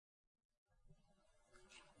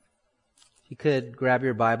You could grab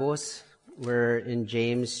your Bibles. We're in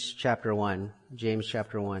James chapter 1. James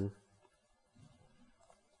chapter 1.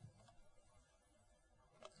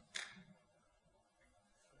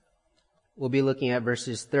 We'll be looking at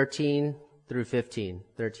verses 13 through 15.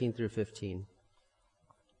 13 through 15.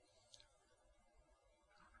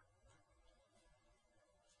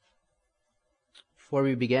 Before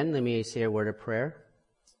we begin, let me say a word of prayer.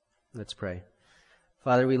 Let's pray.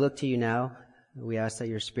 Father, we look to you now. We ask that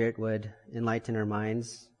your Spirit would enlighten our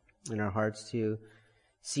minds and our hearts to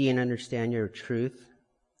see and understand your truth,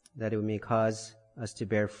 that it may cause us to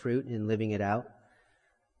bear fruit in living it out.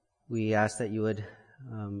 We ask that you would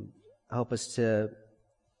help us to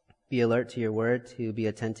be alert to your word, to be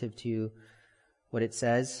attentive to what it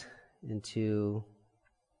says, and to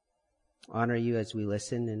honor you as we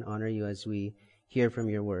listen and honor you as we hear from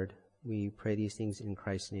your word. We pray these things in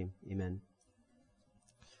Christ's name. Amen.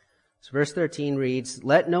 So verse 13 reads,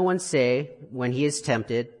 "Let no one say when he is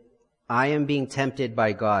tempted, I am being tempted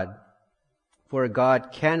by God. For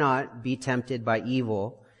God cannot be tempted by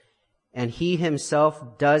evil, and he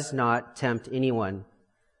himself does not tempt anyone.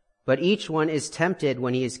 But each one is tempted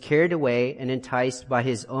when he is carried away and enticed by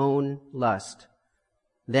his own lust.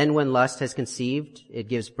 Then when lust has conceived, it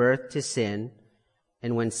gives birth to sin.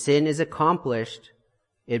 And when sin is accomplished,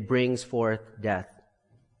 it brings forth death."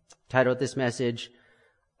 Titled this message,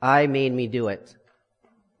 "I Made Me Do It."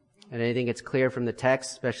 And I think it's clear from the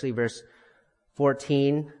text, especially verse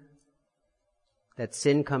 14, that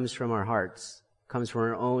sin comes from our hearts, comes from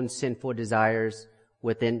our own sinful desires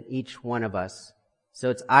within each one of us. So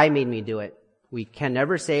it's I made me do it. We can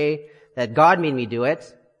never say that God made me do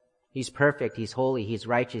it. He's perfect, He's holy, He's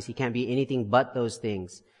righteous. He can't be anything but those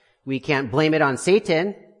things. We can't blame it on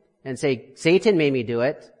Satan and say, Satan made me do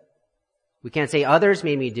it. We can't say others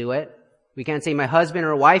made me do it. We can't say my husband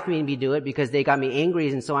or wife made me do it because they got me angry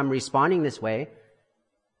and so I'm responding this way.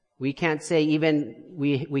 We can't say even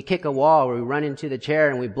we kick a wall or we run into the chair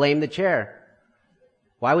and we blame the chair.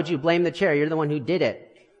 Why would you blame the chair? You're the one who did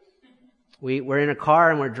it. We're in a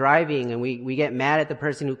car and we're driving and we get mad at the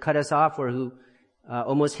person who cut us off or who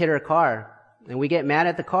almost hit our car. And we get mad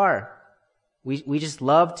at the car. We just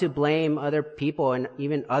love to blame other people and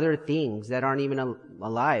even other things that aren't even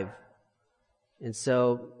alive. And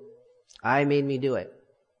so I made me do it.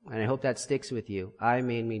 And I hope that sticks with you. I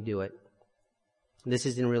made me do it. This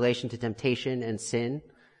is in relation to temptation and sin.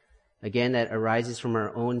 Again, that arises from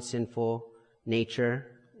our own sinful nature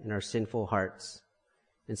and our sinful hearts.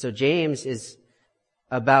 And so James is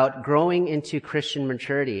about growing into Christian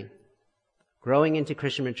maturity. Growing into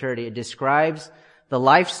Christian maturity. It describes the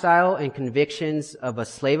lifestyle and convictions of a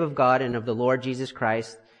slave of God and of the Lord Jesus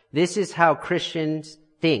Christ. This is how Christians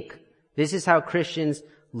think. This is how Christians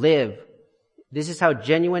live. This is how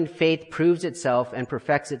genuine faith proves itself and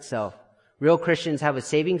perfects itself. Real Christians have a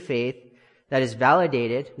saving faith that is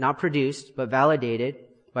validated, not produced, but validated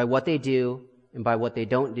by what they do and by what they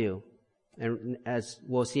don't do. And as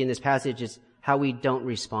we'll see in this passage, is how we don't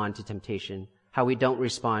respond to temptation, how we don't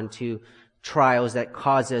respond to trials that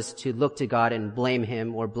cause us to look to God and blame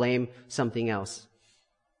Him or blame something else.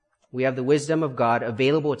 We have the wisdom of God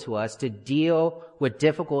available to us to deal with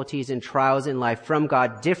difficulties and trials in life from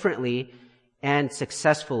God differently and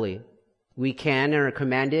successfully. We can and are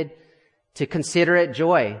commanded to consider it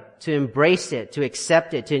joy, to embrace it, to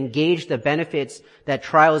accept it, to engage the benefits that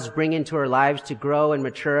trials bring into our lives to grow and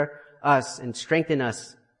mature us and strengthen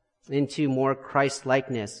us into more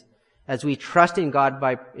Christ-likeness. As we trust in God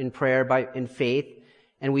in prayer, in faith,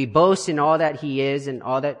 and we boast in all that He is and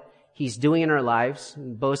all that He's doing in our lives,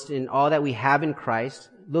 and boast in all that we have in Christ,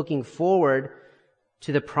 looking forward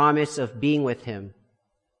to the promise of being with Him.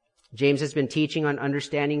 James has been teaching on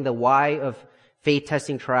understanding the why of faith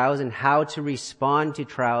testing trials and how to respond to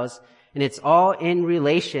trials, and it's all in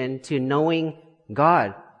relation to knowing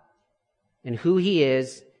God and who He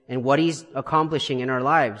is and what He's accomplishing in our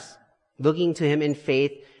lives, looking to Him in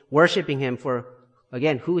faith, worshiping Him for,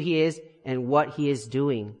 again, who He is and what He is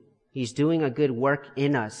doing. He's doing a good work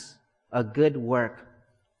in us, a good work.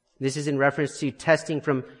 This is in reference to testing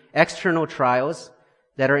from external trials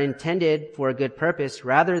that are intended for a good purpose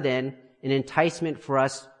rather than an enticement for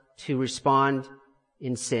us to respond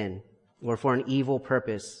in sin or for an evil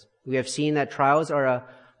purpose. We have seen that trials are a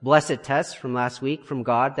blessed test from last week from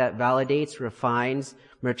God that validates, refines,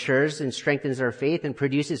 matures, and strengthens our faith and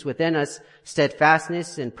produces within us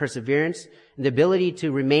steadfastness and perseverance and the ability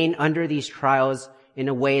to remain under these trials in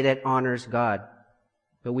a way that honors God.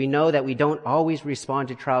 But we know that we don't always respond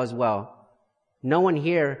to trials well. No one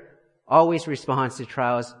here always responds to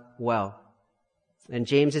trials well. And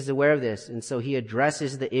James is aware of this, and so he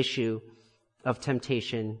addresses the issue of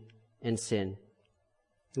temptation and sin.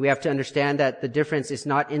 We have to understand that the difference is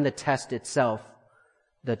not in the test itself,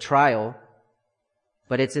 the trial,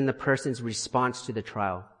 but it's in the person's response to the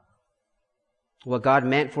trial. What God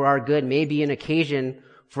meant for our good may be an occasion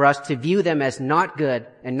for us to view them as not good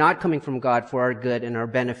and not coming from God for our good and our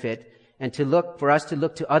benefit, and for us to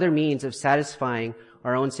look to other means of satisfying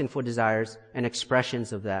our own sinful desires and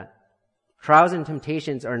expressions of that. Trials and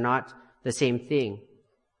temptations are not the same thing,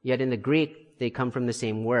 yet in the Greek they come from the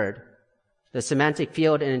same word. The semantic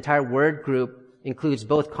field and entire word group includes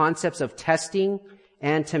both concepts of testing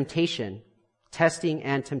and temptation. Testing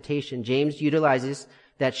and temptation. James utilizes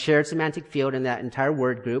that shared semantic field in that entire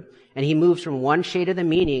word group, and he moves from one shade of the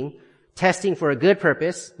meaning, testing for a good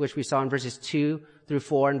purpose, which we saw in verses 2 through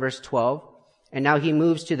 4 and verse 12, and now he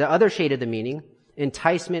moves to the other shade of the meaning,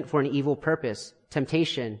 enticement for an evil purpose,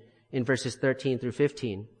 temptation, in verses 13 through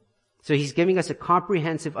 15. So he's giving us a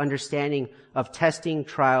comprehensive understanding of testing,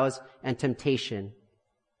 trials, and temptation.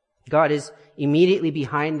 God is immediately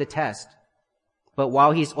behind the test. But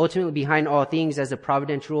while he's ultimately behind all things as a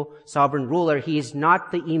providential sovereign ruler, he is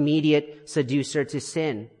not the immediate seducer to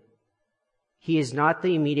sin. He is not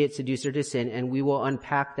the immediate seducer to sin, and we will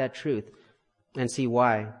unpack that truth and see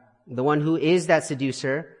why. The one who is that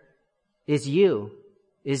seducer is you,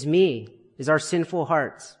 is me, is our sinful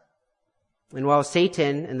hearts. And while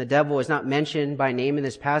Satan and the devil is not mentioned by name in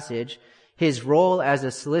this passage, his role as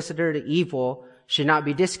a solicitor to evil should not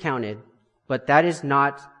be discounted. But that is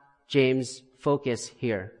not James' focus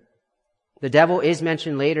here. The devil is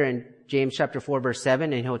mentioned later in James chapter 4 verse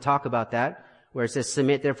 7, and he'll talk about that, where it says,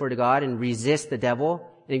 submit therefore to God and resist the devil.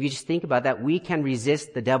 And if you just think about that, we can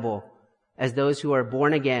resist the devil as those who are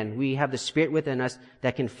born again. We have the Spirit within us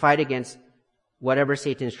that can fight against whatever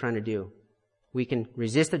Satan is trying to do. We can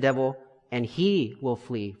resist the devil and he will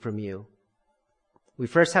flee from you. We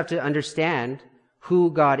first have to understand who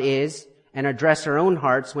God is and address our own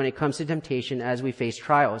hearts when it comes to temptation as we face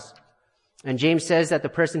trials. And James says that the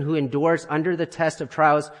person who endures under the test of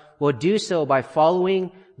trials will do so by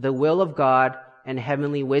following the will of God and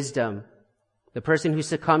heavenly wisdom. The person who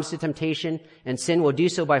succumbs to temptation and sin will do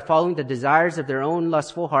so by following the desires of their own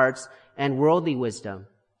lustful hearts and worldly wisdom.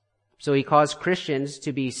 So he calls Christians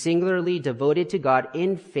to be singularly devoted to God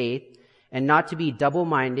in faith and not to be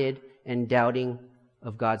double-minded and doubting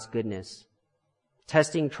of God's goodness.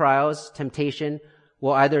 Testing, trials, temptation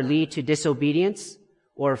will either lead to disobedience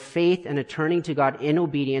or faith and a turning to God in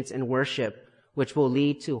obedience and worship, which will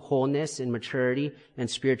lead to wholeness and maturity and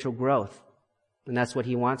spiritual growth. And that's what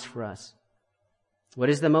he wants for us. What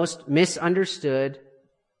is the most misunderstood,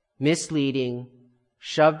 misleading,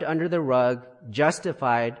 shoved under the rug,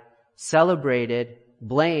 justified, celebrated,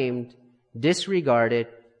 blamed, disregarded,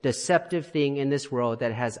 deceptive thing in this world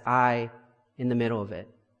that has I in the middle of it?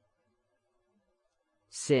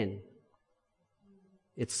 Sin.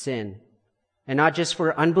 It's sin. And not just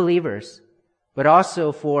for unbelievers, but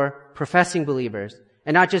also for professing believers.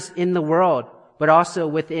 And not just in the world, but also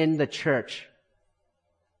within the church.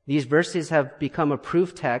 These verses have become a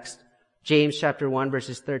proof text. James chapter 1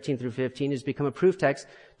 verses 13 through 15 has become a proof text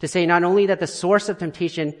to say not only that the source of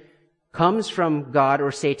temptation comes from God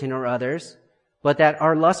or Satan or others, but that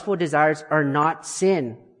our lustful desires are not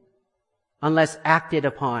sin unless acted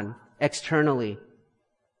upon externally.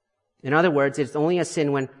 In other words, it's only a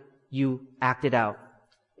sin when you act it out.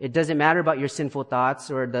 It doesn't matter about your sinful thoughts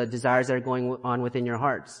or the desires that are going on within your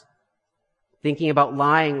hearts. Thinking about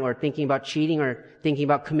lying or thinking about cheating or thinking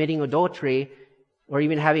about committing adultery or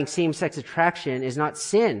even having same-sex attraction is not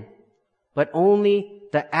sin, but only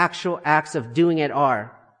the actual acts of doing it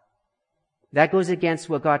are. That goes against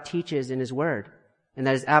what God teaches in His Word, and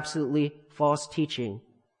that is absolutely false teaching.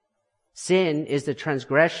 Sin is the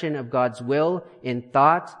transgression of God's will in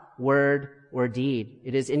thought, word, or deed.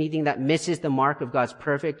 It is anything that misses the mark of God's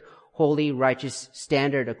perfect, holy, righteous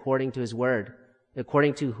standard according to His Word,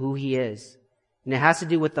 according to who He is. And it has to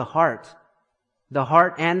do with the heart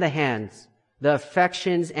and the hands, the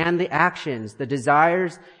affections and the actions, the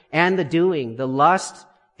desires and the doing, the lust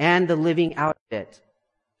and the living out of it.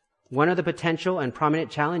 One of the potential and prominent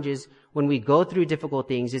challenges when we go through difficult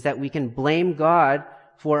things is that we can blame God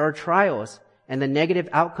for our trials and the negative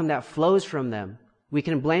outcome that flows from them. We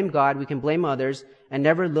can blame God, we can blame others, and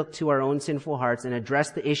never look to our own sinful hearts and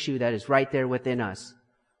address the issue that is right there within us.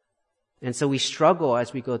 And so we struggle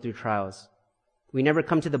as we go through trials. We never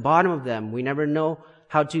come to the bottom of them. We never know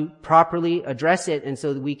how to properly address it, and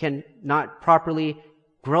so we can not properly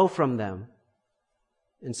grow from them.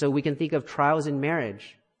 And so we can think of trials in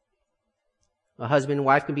marriage. A husband and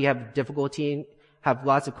wife can have difficulty, have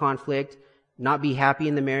lots of conflict, not be happy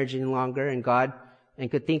in the marriage any longer, and God and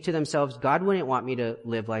could think to themselves, God wouldn't want me to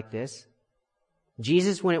live like this.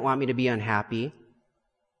 Jesus wouldn't want me to be unhappy.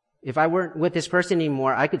 If I weren't with this person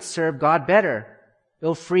anymore, I could serve God better.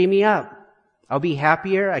 It'll free me up. I'll be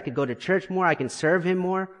happier. I could go to church more. I can serve Him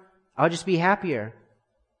more. I'll just be happier.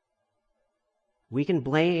 We can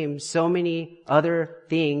blame so many other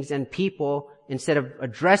things and people instead of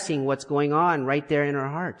addressing what's going on right there in our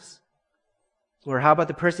hearts. Or how about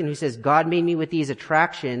the person who says, God made me with these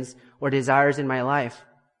attractions or desires in my life,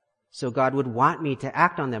 so God would want me to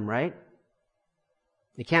act on them, right?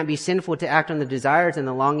 It can't be sinful to act on the desires and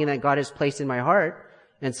the longing that God has placed in my heart,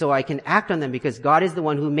 and so I can act on them because God is the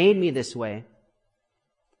one who made me this way.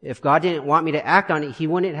 If God didn't want me to act on it, He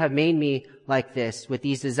wouldn't have made me like this with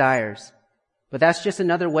these desires. But that's just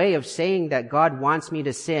another way of saying that God wants me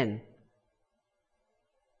to sin.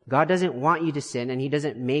 God doesn't want you to sin, and He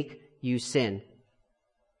doesn't make you sin.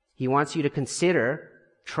 He wants you to consider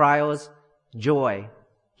trials joy.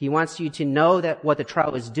 He wants you to know that what the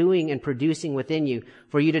trial is doing and producing within you,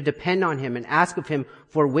 for you to depend on Him and ask of Him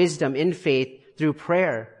for wisdom in faith through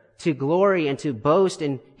prayer, to glory and to boast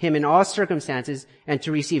in Him in all circumstances, and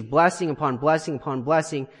to receive blessing upon blessing upon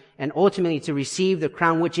blessing, and ultimately to receive the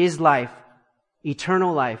crown which is life,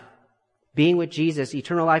 eternal life, being with Jesus,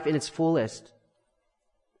 eternal life in its fullest.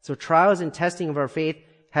 So trials and testing of our faith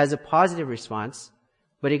has a positive response,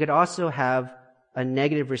 but it could also have a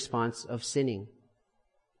negative response of sinning.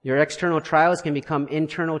 Your external trials can become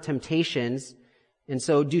internal temptations. And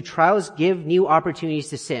so do trials give new opportunities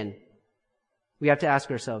to sin? We have to ask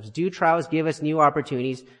ourselves, do trials give us new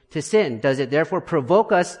opportunities to sin? Does it therefore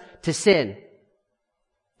provoke us to sin?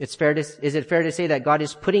 Is it fair to say that God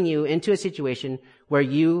is putting you into a situation where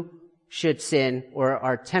you should sin or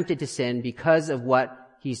are tempted to sin because of what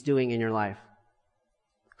He's doing in your life?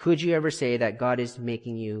 Could you ever say that God is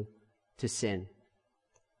making you to sin?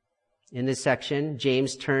 In this section,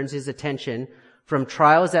 James turns his attention from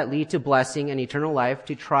trials that lead to blessing and eternal life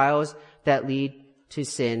to trials that lead to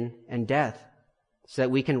sin and death, so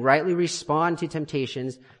that we can rightly respond to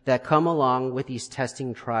temptations that come along with these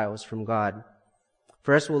testing trials from God.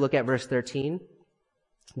 First, we'll look at verse 13,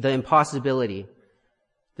 the impossibility.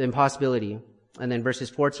 And then verses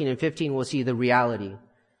 14 and 15, we'll see the reality.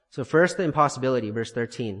 So first, the impossibility, verse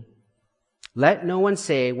 13. Let no one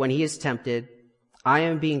say when he is tempted, I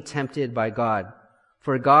am being tempted by God.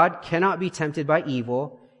 For God cannot be tempted by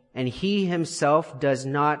evil, and He Himself does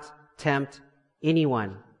not tempt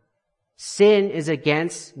anyone. Sin is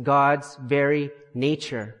against God's very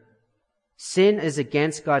nature. Sin is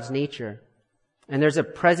against God's nature. And there's a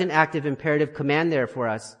present active imperative command there for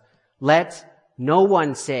us. Let no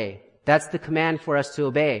one say. That's the command for us to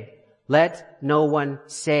obey. Let no one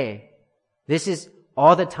say. This is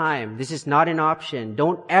all the time. This is not an option.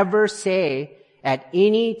 Don't ever say at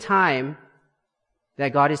any time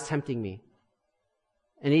that God is tempting me.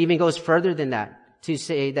 And it even goes further than that, to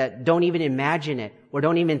say that don't even imagine it or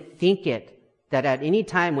don't even think it, that at any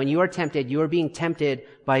time when you are tempted, you are being tempted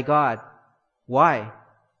by God. Why?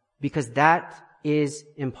 Because that is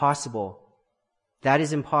impossible. That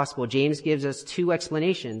is impossible. James gives us two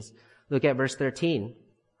explanations. Look at verse 13.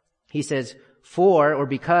 He says,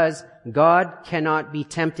 because God cannot be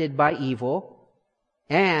tempted by evil,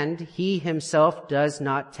 and He Himself does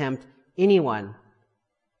not tempt anyone.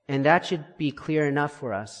 And that should be clear enough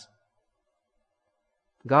for us.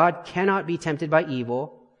 God cannot be tempted by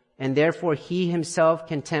evil, and therefore He Himself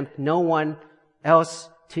can tempt no one else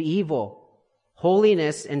to evil.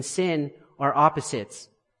 Holiness and sin are opposites.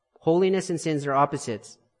 Holiness and sins are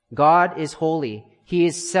opposites. God is holy. He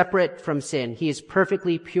is separate from sin. He is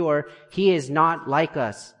perfectly pure. He is not like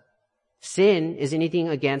us. Sin is anything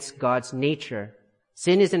against God's nature.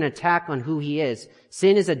 Sin is an attack on who He is.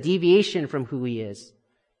 Sin is a deviation from who He is.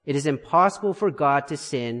 It is impossible for God to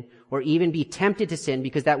sin or even be tempted to sin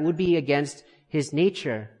because that would be against His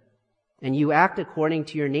nature. And you act according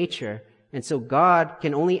to your nature. And so God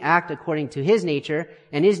can only act according to His nature,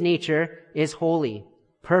 and His nature is holy,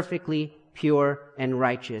 perfectly pure and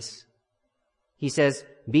righteous. He says,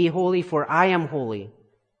 be holy for I am holy.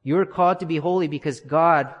 You are called to be holy because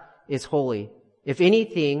God is holy. If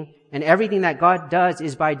anything and everything that God does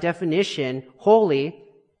is by definition holy,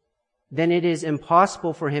 then it is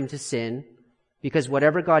impossible for Him to sin because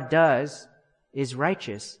whatever God does is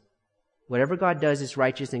righteous. Whatever God does is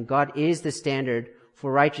righteous, and God is the standard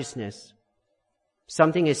for righteousness.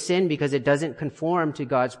 Something is sin because it doesn't conform to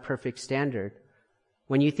God's perfect standard.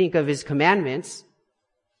 When you think of His commandments,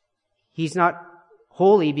 He's not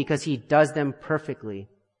holy because He does them perfectly,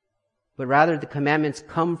 but rather the commandments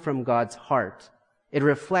come from God's heart. It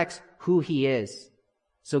reflects who He is.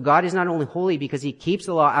 So God is not only holy because He keeps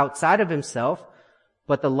the law outside of Himself,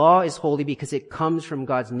 But the law is holy because it comes from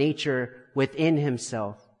God's nature within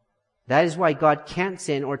himself. That is why God can't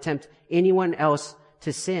sin or tempt anyone else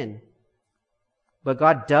to sin. But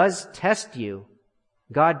God does test you.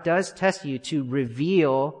 God does test you to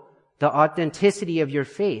reveal the authenticity of your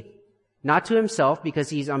faith. Not to himself because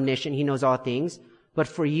he's omniscient, he knows all things, but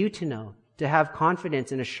for you to know, to have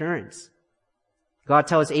confidence and assurance. God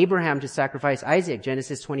tells Abraham to sacrifice Isaac,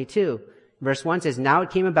 Genesis 22. Verse 1 says, "Now it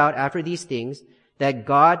came about after these things that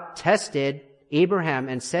God tested Abraham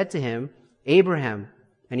and said to him, 'Abraham,'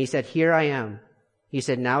 and he said, 'Here I am.' He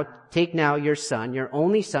said, 'Now take now your son, your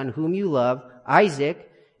only son whom you love, Isaac,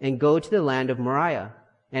 and go to the land of Moriah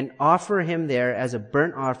and offer him there as a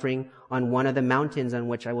burnt offering on one of the mountains on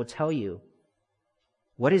which I will tell you.'"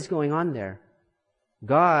 What is going on there?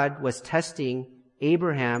 God was testing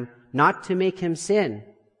Abraham not to make him sin,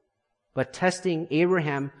 but testing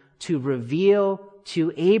Abraham to reveal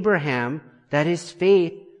to Abraham that his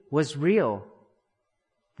faith was real.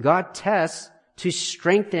 God tests to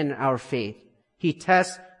strengthen our faith. He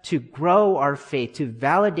tests to grow our faith, to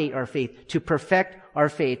validate our faith, to perfect our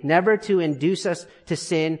faith, never to induce us to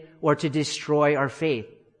sin or to destroy our faith.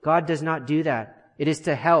 God does not do that. It is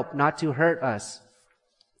to help, not to hurt us.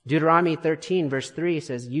 Deuteronomy 13 verse 3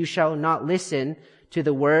 says, "You shall not listen to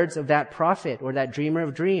the words of that prophet or that dreamer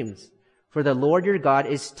of dreams, for the Lord your God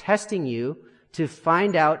is testing you to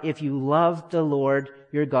find out if you love the Lord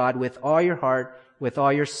your God with all your heart, with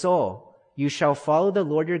all your soul. You shall follow the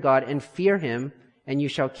Lord your God and fear him, and you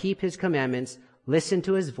shall keep his commandments, listen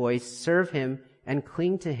to his voice, serve him, and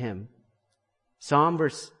cling to him." Psalm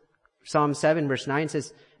 7 verse 9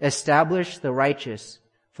 says, "Establish the righteous,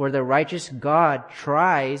 for the righteous God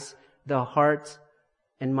tries the heart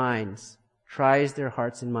and minds." Tries their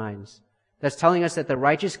hearts and minds. That's telling us that the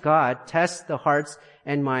righteous God tests the hearts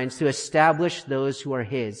and minds to establish those who are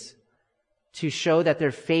his, to show that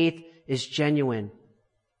their faith is genuine.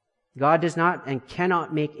 God does not and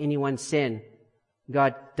cannot make anyone sin.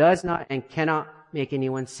 God does not and cannot make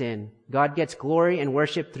anyone sin. God gets glory and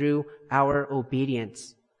worship through our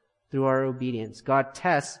obedience. Through our obedience. God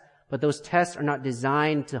tests, but those tests are not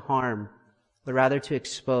designed to harm, but rather to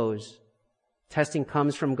expose. Testing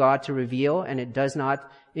comes from God to reveal, and it does not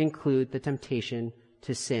include the temptation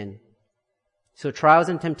to sin. So trials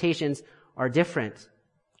and temptations are different.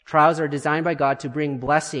 Trials are designed by God to bring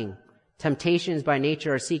blessing. Temptations by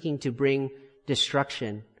nature are seeking to bring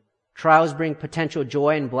destruction. Trials bring potential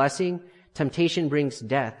joy and blessing. Temptation brings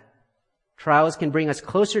death. Trials can bring us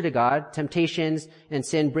closer to God. Temptations and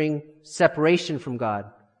sin bring separation from God.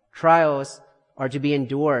 Trials are to be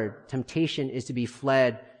endured. Temptation is to be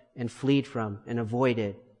fled and fleed from and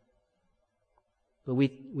avoided. But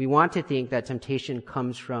we want to think that temptation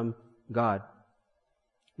comes from God.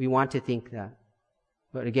 We want to think that.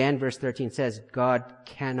 But again, verse 13 says, God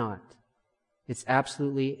cannot. It's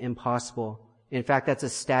absolutely impossible. In fact, that's a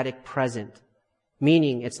static present,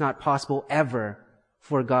 meaning it's not possible ever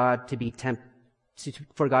for God to be tempted,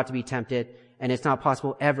 and it's not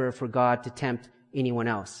possible ever for God to tempt anyone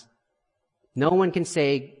else. No one can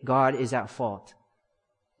say God is at fault.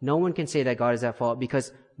 No one can say that God is at fault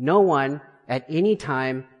because no one at any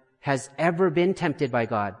time has ever been tempted by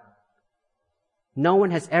God. No one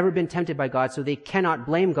has ever been tempted by God, so they cannot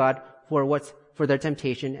blame God for their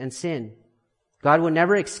temptation and sin. God will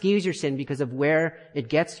never excuse your sin because of where it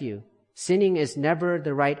gets you. Sinning is never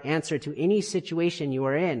the right answer to any situation you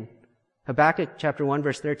are in. Habakkuk chapter 1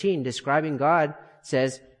 verse 13, describing God,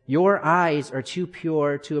 says, "Your eyes are too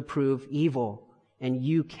pure to approve evil, and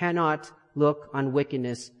you cannot look on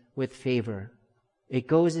wickedness with favor." It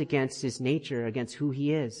goes against his nature, against who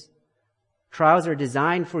he is. Trials are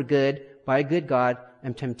designed for good by a good God,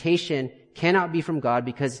 and temptation cannot be from God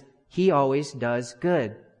because he always does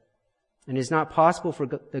good. And it is not possible for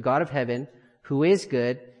the God of heaven, who is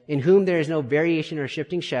good, in whom there is no variation or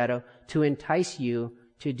shifting shadow, to entice you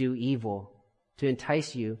to do evil, to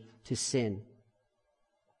entice you to sin.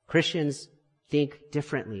 Christians think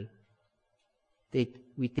differently.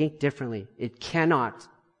 We think differently. It cannot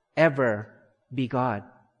ever be God.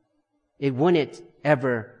 It wouldn't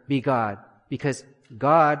ever be God, because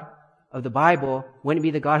God of the Bible wouldn't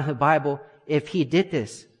be the God of the Bible if he did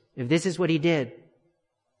this, if this is what he did.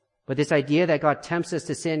 But this idea that God tempts us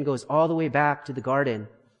to sin goes all the way back to the garden.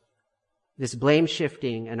 This blame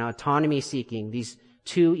shifting and autonomy seeking, these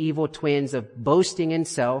two evil twins of boasting in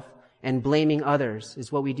self and blaming others,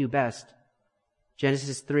 is what we do best.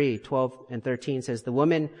 Genesis 3:12 and 13 says, "The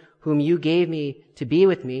woman whom you gave me to be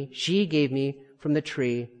with me, she gave me from the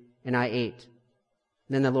tree, and I ate."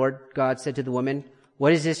 And then the Lord God said to the woman,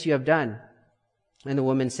 "What is this you have done?" And the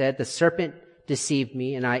woman said, "The serpent deceived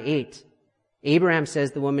me, and I ate." Abraham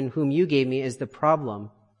says, the woman whom you gave me is the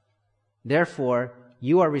problem. Therefore,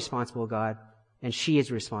 you are responsible, God, and she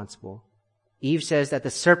is responsible. Eve says that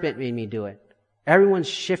the serpent made me do it. Everyone's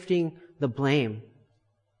shifting the blame.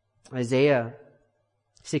 Isaiah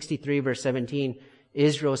 63 verse 17,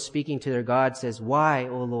 Israel speaking to their God says, "Why,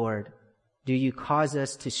 O Lord, do you cause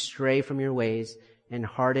us to stray from your ways and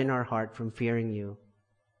harden our heart from fearing you?"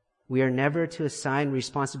 We are never to assign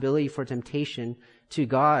responsibility for temptation to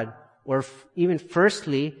God, or even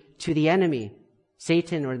firstly to the enemy,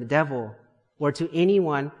 Satan or the devil, or to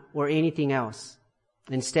anyone or anything else.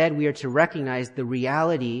 Instead, we are to recognize the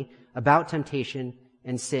reality about temptation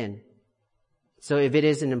and sin. So if it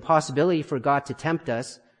is an impossibility for God to tempt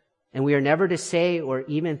us, and we are never to say or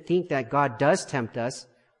even think that God does tempt us,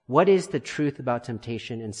 what is the truth about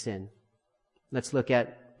temptation and sin? Let's look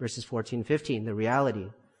at verses 14 and 15, the reality.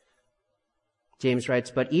 James writes,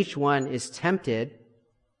 "But each one is tempted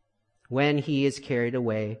when he is carried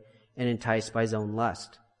away and enticed by his own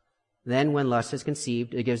lust. Then when lust is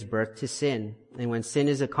conceived, it gives birth to sin. And when sin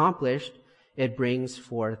is accomplished, it brings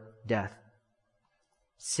forth death."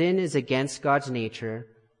 Sin is against God's nature,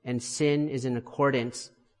 and sin is in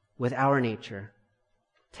accordance with our nature.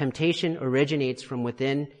 Temptation originates from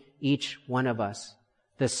within each one of us.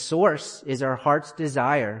 The source is our heart's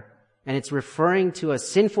desire, and it's referring to a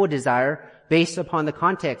sinful desire based upon the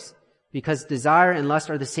context, because desire and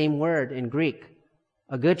lust are the same word in Greek.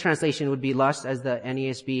 A good translation would be lust, as the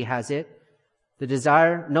NASB has it.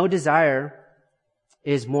 No desire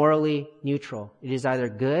is morally neutral. It is either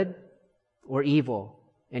good or evil.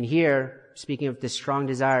 And here, speaking of this strong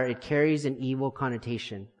desire, it carries an evil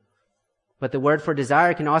connotation. But the word for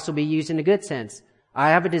desire can also be used in a good sense. I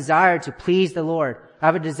have a desire to please the Lord. I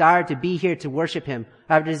have a desire to be here to worship Him.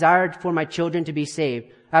 I have a desire for my children to be saved.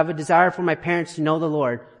 I have a desire for my parents to know the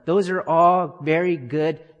Lord. Those are all very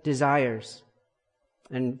good desires.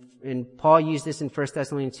 And Paul used this in 1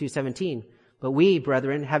 Thessalonians 2:17. "But we,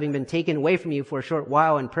 brethren, having been taken away from you for a short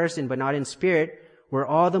while in person, but not in spirit, were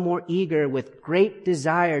all the more eager with great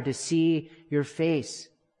desire to see your face."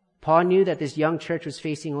 Paul knew that this young church was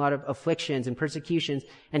facing a lot of afflictions and persecutions,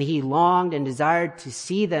 and he longed and desired to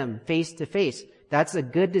see them face to face. That's a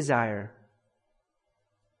good desire.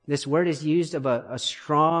 This word is used of a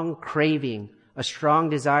strong craving, a strong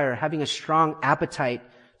desire, having a strong appetite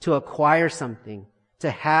to acquire something,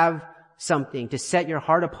 to have something, to set your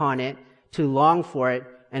heart upon it, to long for it,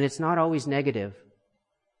 and it's not always negative.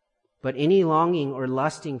 But any longing or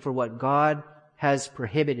lusting for what God has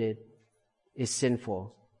prohibited is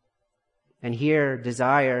sinful. And here,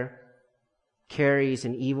 desire carries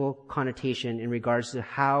an evil connotation in regards to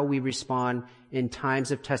how we respond in times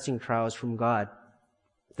of testing trials from God.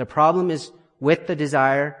 The problem is with the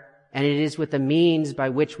desire, and it is with the means by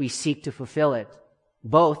which we seek to fulfill it,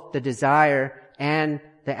 both the desire and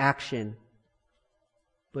the action.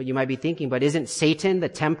 But you might be thinking, but isn't Satan the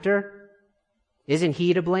tempter? Isn't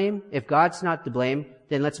he to blame? If God's not to blame,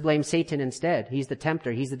 then let's blame Satan instead. He's the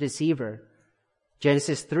tempter. He's the deceiver.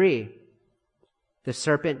 Genesis 3, the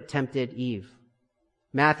serpent tempted Eve.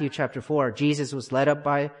 Matthew chapter 4, Jesus was led up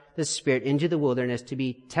by the Spirit into the wilderness to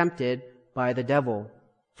be tempted by the devil.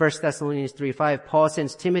 1 Thessalonians 3:5, Paul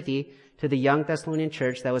sends Timothy to the young Thessalonian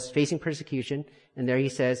church that was facing persecution, and there he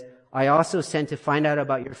says, "I also sent to find out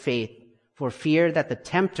about your faith, for fear that the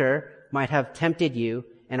tempter might have tempted you,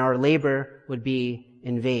 and our labor would be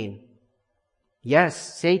in vain." Yes,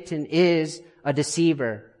 Satan is a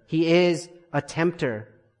deceiver. He is a tempter,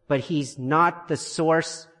 but he's not the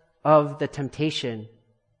source of the temptation.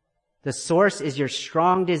 The source is your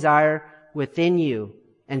strong desire within you,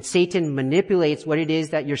 and Satan manipulates what it is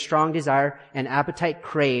that your strong desire and appetite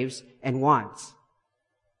craves and wants.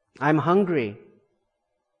 I'm hungry.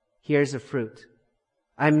 Here's a fruit.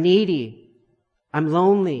 I'm needy. I'm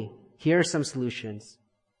lonely. Here are some solutions.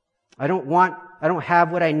 I don't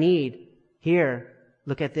have what I need. Here,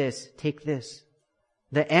 look at this. Take this.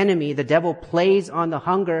 The enemy, the devil, plays on the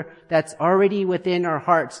hunger that's already within our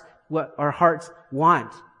hearts, what our hearts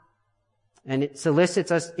want. And it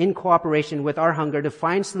solicits us in cooperation with our hunger to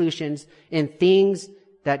find solutions in things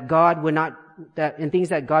that God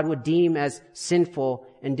would deem as sinful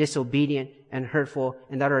and disobedient and hurtful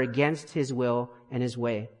and that are against His will and His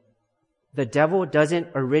way. The devil doesn't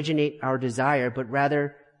originate our desire, but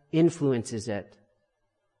rather influences it.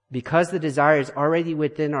 Because the desire is already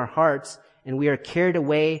within our hearts and we are carried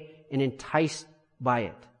away and enticed by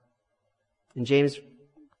it. In James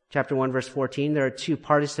chapter 1 verse 14, there are two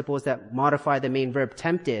participles that modify the main verb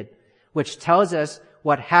tempted, which tells us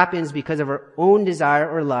what happens because of our own desire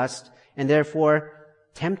or lust and therefore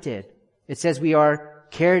tempted. It says we are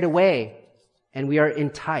carried away and we are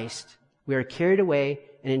enticed. We are carried away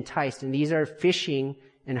and enticed. And these are fishing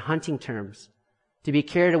and hunting terms. To be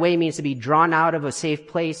carried away means to be drawn out of a safe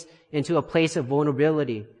place into a place of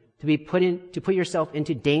vulnerability. To put yourself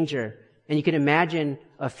into danger. And you can imagine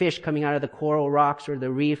a fish coming out of the coral rocks or the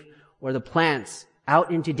reef or the plants out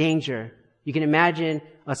into danger. You can imagine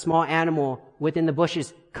a small animal within the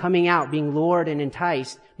bushes coming out, being lured and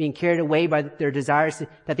enticed, being carried away by their desires,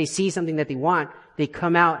 that they see something that they want. They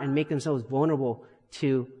come out and make themselves vulnerable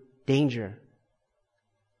to danger.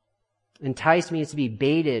 Enticed means to be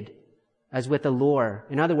baited as with a lure.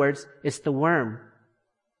 In other words, it's the worm.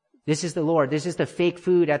 This is the lure. This is the fake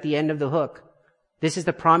food at the end of the hook. This is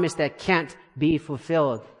the promise that can't be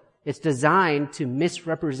fulfilled. It's designed to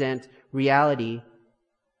misrepresent reality,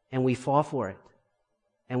 and we fall for it.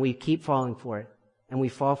 And we keep falling for it. And we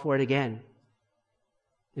fall for it again.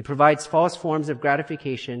 It provides false forms of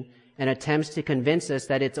gratification and attempts to convince us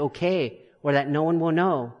that it's okay, or that no one will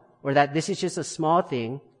know, or that this is just a small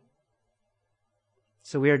thing.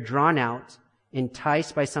 So we are drawn out,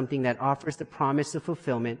 enticed by something that offers the promise of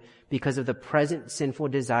fulfillment because of the present sinful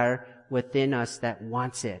desire within us that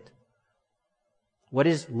wants it. What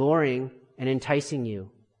is luring and enticing you?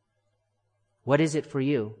 What is it for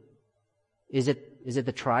you? Is it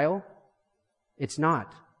the trial? It's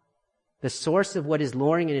not. The source of what is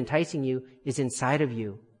luring and enticing you is inside of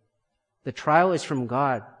you. The trial is from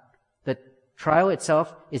God. The trial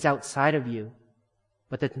itself is outside of you.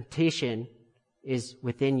 But the temptation is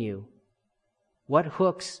within you. What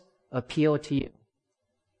hooks appeal to you?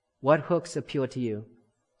 What hooks appeal to you?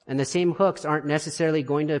 And the same hooks aren't necessarily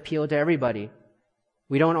going to appeal to everybody.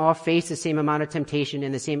 We don't all face the same amount of temptation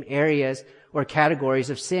in the same areas or categories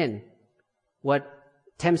of sin. What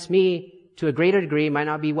tempts me to a greater degree might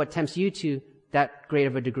not be what tempts you to that great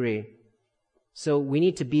of a degree. So we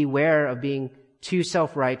need to beware of being too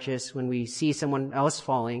self-righteous when we see someone else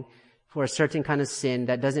falling for a certain kind of sin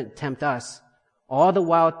that doesn't tempt us, all the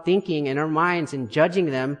while thinking in our minds and judging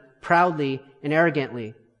them proudly and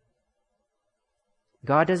arrogantly.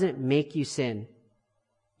 God doesn't make you sin.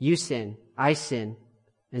 You sin. I sin.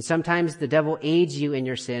 And sometimes the devil aids you in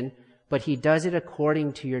your sin, but he does it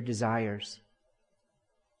according to your desires.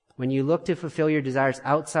 When you look to fulfill your desires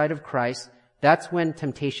outside of Christ, that's when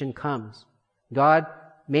temptation comes. God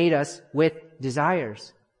made us with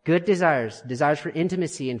desires, good desires, desires for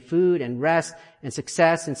intimacy and food and rest and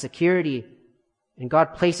success and security. And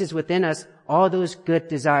God places within us all those good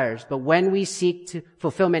desires. But when we seek to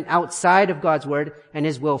fulfillment outside of God's word and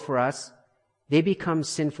his will for us, they become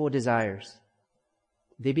sinful desires.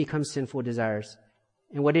 They become sinful desires.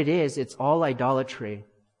 And what it is, it's all idolatry.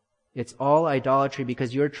 It's all idolatry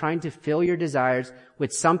because you're trying to fill your desires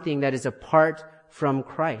with something that is apart from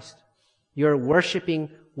Christ. You're worshiping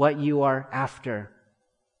what you are after.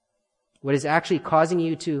 What is actually causing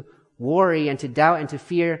you to worry and to doubt and to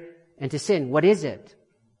fear and to sin? What is it?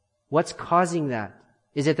 What's causing that?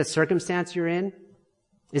 Is it the circumstance you're in?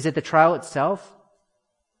 Is it the trial itself?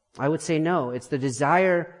 I would say no. It's the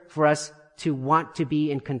desire for us to want to be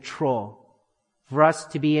in control, for us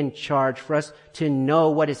to be in charge, for us to know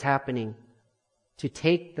what is happening, to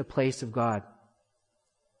take the place of God.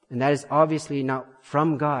 And that is obviously not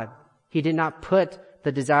from God. He did not put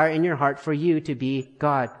the desire in your heart for you to be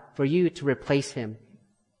God, for you to replace him,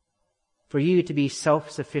 for you to be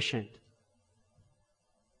self-sufficient.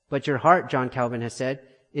 But your heart, John Calvin has said,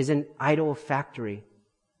 is an idol factory.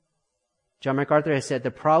 John MacArthur has said,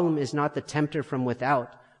 the problem is not the tempter from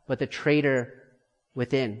without, but the traitor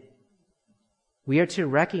within. We are to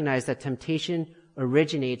recognize that temptation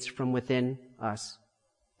originates from within us.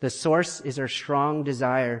 The source is our strong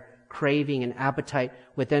desire, craving, and appetite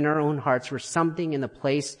within our own hearts for something in the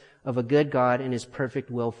place of a good God and his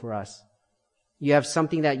perfect will for us. You have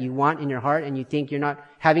something that you want in your heart and you think you're not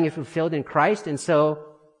having it fulfilled in Christ, and so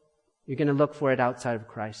you're going to look for it outside of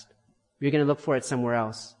Christ. You're going to look for it somewhere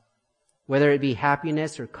else. Whether it be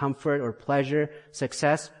happiness or comfort or pleasure,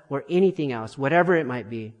 success, or anything else, whatever it might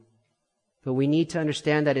be. But we need to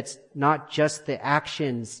understand that it's not just the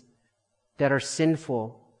actions that are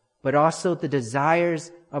sinful, but also the desires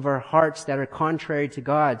of our hearts that are contrary to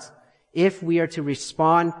God's. If we are to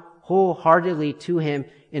respond wholeheartedly to him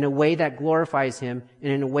in a way that glorifies him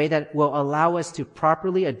and in a way that will allow us to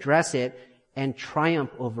properly address it and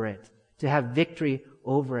triumph over it, to have victory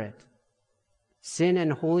over it. Sin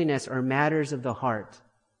and holiness are matters of the heart,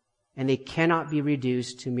 and they cannot be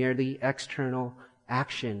reduced to merely external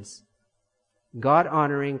actions.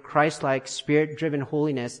 God-honoring, Christ-like, Spirit-driven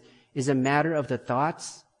holiness is a matter of the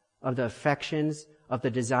thoughts, of the affections, of the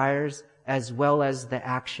desires, as well as the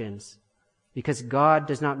actions. Because God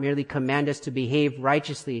does not merely command us to behave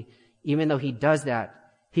righteously, even though he does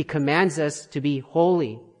that. He commands us to be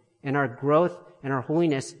holy, and our growth and our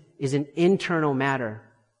holiness is an internal matter.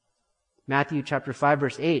 Matthew chapter 5,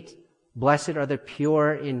 verse 8, blessed are the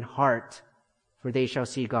pure in heart, for they shall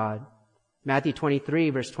see God. Matthew 23,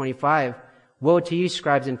 verse 25, woe to you,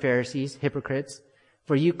 scribes and Pharisees, hypocrites,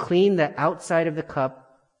 for you clean the outside of the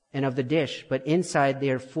cup and of the dish, but inside they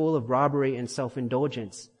are full of robbery and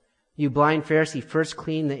self-indulgence. You blind Pharisee, first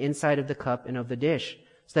clean the inside of the cup and of the dish,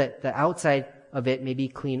 so that the outside of it may be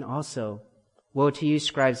clean also. Woe to you,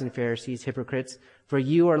 scribes and Pharisees, hypocrites, for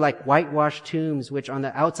you are like whitewashed tombs, which on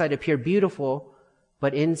the outside appear beautiful,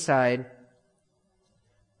 but inside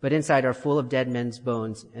are full of dead men's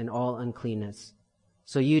bones and all uncleanness.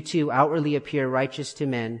 So you too outwardly appear righteous to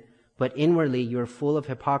men, but inwardly you are full of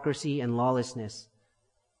hypocrisy and lawlessness.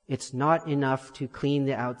 It's not enough to clean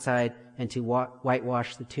the outside and to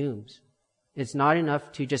whitewash the tombs. It's not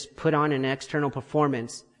enough to just put on an external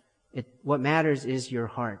performance. What matters is your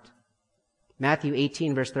heart. Matthew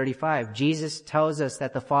 18, verse 35, Jesus tells us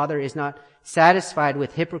that the Father is not satisfied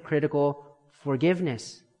with hypocritical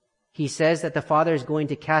forgiveness. He says that the Father is going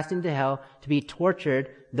to cast into hell to be tortured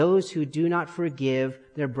those who do not forgive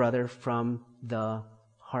their brother from the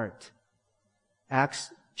heart.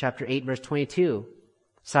 Acts chapter 8, verse 22,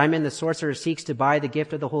 Simon the sorcerer seeks to buy the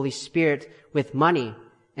gift of the Holy Spirit with money,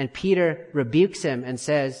 and Peter rebukes him and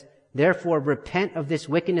says, therefore repent of this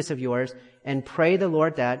wickedness of yours and pray the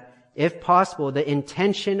Lord that, if possible, the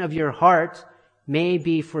intention of your heart may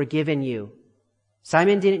be forgiven you.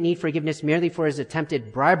 Simon didn't need forgiveness merely for his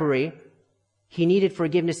attempted bribery. He needed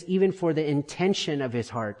forgiveness even for the intention of his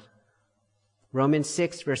heart. Romans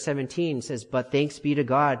 6, verse 17 says, but thanks be to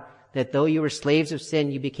God that though you were slaves of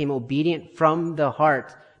sin, you became obedient from the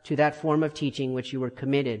heart to that form of teaching which you were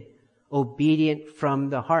committed. Obedient from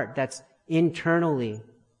the heart. That's internally.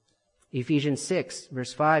 Ephesians 6,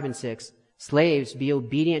 verse 5 and 6. Slaves, be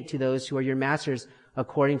obedient to those who are your masters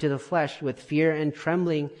according to the flesh, with fear and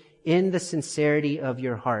trembling in the sincerity of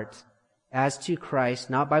your heart, as to Christ,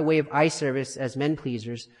 not by way of eye service as men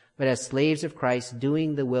pleasers, but as slaves of Christ,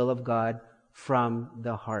 doing the will of God from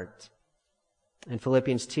the heart. And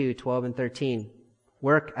Philippians 2, 12 and 13.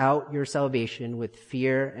 Work out your salvation with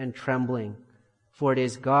fear and trembling, for it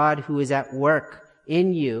is God who is at work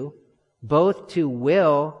in you, both to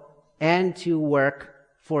will and to work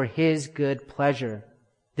for his good pleasure.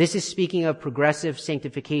 This is speaking of progressive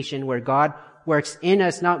sanctification, where God works in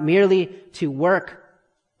us not merely to work,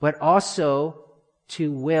 but also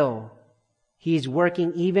to will. He's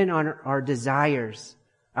working even on our desires,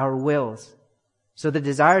 our wills. So the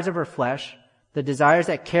desires of our flesh, the desires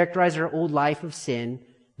that characterize our old life of sin,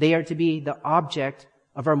 they are to be the object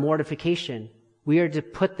of our mortification. We are to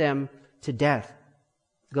put them to death.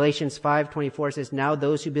 Galatians 5:24 says, now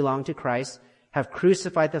those who belong to Christ have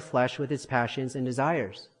crucified the flesh with its passions and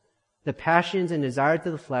desires. The passions and desires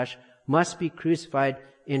of the flesh must be crucified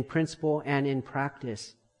in principle and in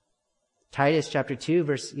practice. Titus chapter 2,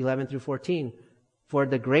 verse 11 through 14. For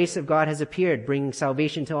the grace of God has appeared, bringing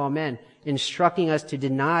salvation to all men, instructing us to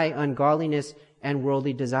deny ungodliness and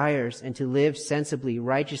worldly desires, and to live sensibly,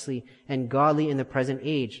 righteously, and godly in the present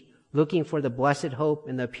age, looking for the blessed hope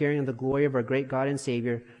and the appearing of the glory of our great God and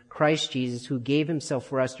Savior, Christ Jesus, who gave himself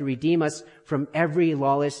for us to redeem us from every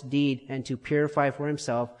lawless deed and to purify for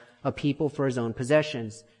himself a people for his own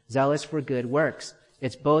possessions, zealous for good works.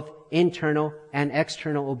 It's both internal and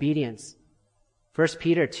external obedience. 1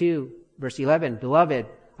 Peter 2, verse 11, beloved,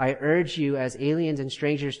 I urge you as aliens and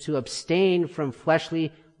strangers to abstain from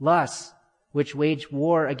fleshly lusts, which wage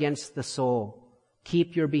war against the soul.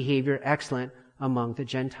 Keep your behavior excellent among the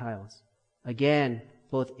Gentiles. Again,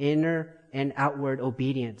 both inner and outward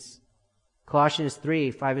obedience. Colossians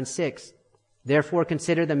 3, 5 and 6. Therefore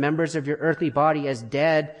consider the members of your earthly body as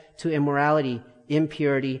dead to immorality,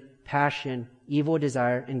 impurity, passion, evil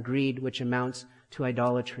desire, and greed, which amounts to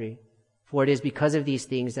idolatry. For it is because of these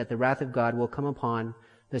things that the wrath of God will come upon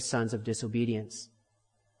the sons of disobedience.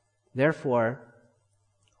 Therefore,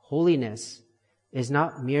 holiness is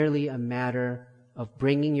not merely a matter of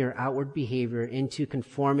bringing your outward behavior into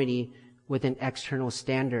conformity with an external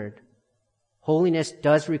standard. Holiness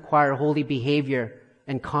does require holy behavior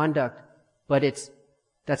and conduct, but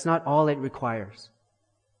that's not all it requires.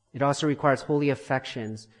 It also requires holy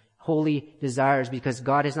affections, holy desires, because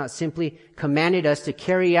God has not simply commanded us to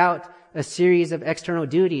carry out a series of external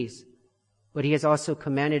duties, but he has also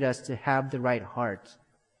commanded us to have the right heart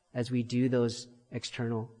as we do those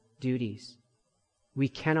external duties. We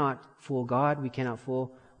cannot fool God.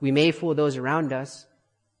 We may fool those around us,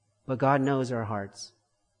 but God knows our hearts.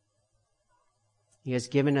 He has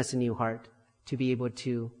given us a new heart to be able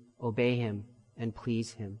to obey him and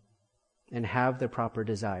please him. and have the proper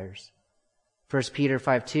desires. 1 Peter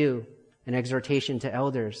 5:2, an exhortation to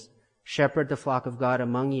elders. Shepherd the flock of God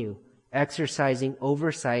among you, exercising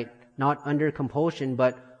oversight, not under compulsion,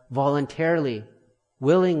 but voluntarily,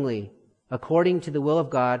 willingly, according to the will of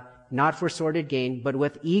God, not for sordid gain, but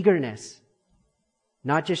with eagerness.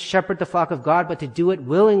 Not just shepherd the flock of God, but to do it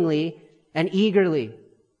willingly and eagerly.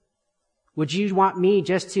 Would you want me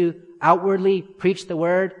just to outwardly preach the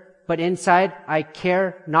word, but inside I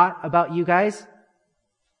care not about you guys?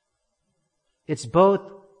 It's both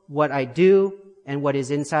what I do and what is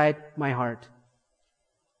inside my heart.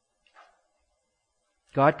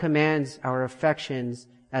 God commands our affections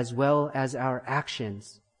as well as our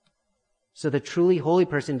actions. So the truly holy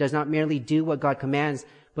person does not merely do what God commands,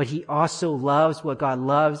 but he also loves what God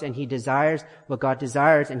loves, and he desires what God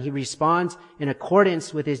desires, and he responds in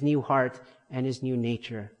accordance with his new heart and his new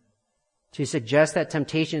nature. To suggest that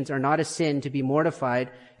temptations are not a sin to be mortified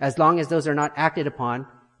as long as those are not acted upon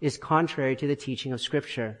is contrary to the teaching of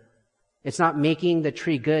Scripture. It's not making the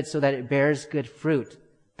tree good so that it bears good fruit.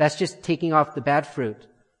 That's just taking off the bad fruit.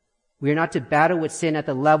 We are not to battle with sin at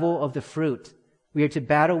the level of the fruit. We are to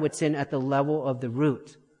battle with sin at the level of the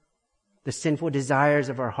root, the sinful desires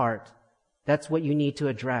of our heart. That's what you need to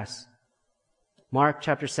address. Mark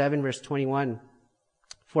chapter 7, verse 21.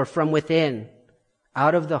 For from within,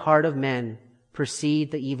 out of the heart of men,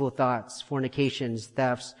 proceed the evil thoughts, fornications,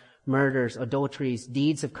 thefts, murders, adulteries,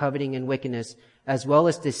 deeds of coveting and wickedness, as well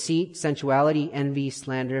as deceit, sensuality, envy,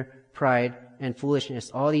 slander, pride, and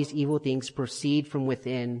foolishness. All these evil things proceed from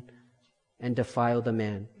within and defile the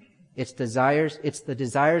man. It's the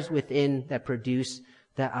desires within that produce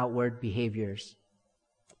the outward behaviors.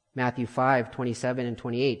 Matthew 5:27 and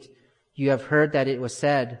 28. You have heard that it was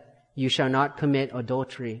said, you shall not commit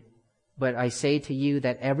adultery. But I say to you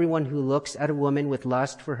that everyone who looks at a woman with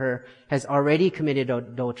lust for her has already committed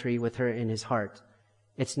adultery with her in his heart.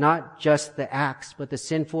 It's not just the acts, but the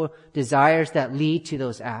sinful desires that lead to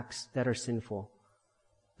those acts that are sinful.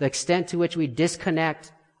 The extent to which we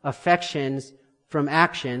disconnect affections from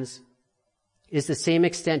actions is the same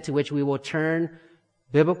extent to which we will turn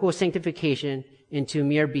biblical sanctification into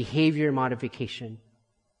mere behavior modification.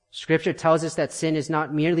 Scripture tells us that sin is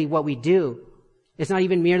not merely what we do. It's not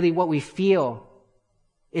even merely what we feel.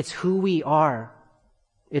 It's who we are.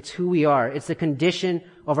 It's who we are. It's the condition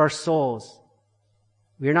of our souls.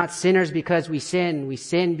 We are not sinners because we sin. We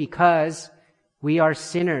sin because we are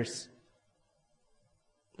sinners.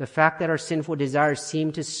 The fact that our sinful desires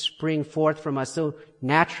seem to spring forth from us so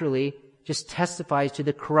naturally just testifies to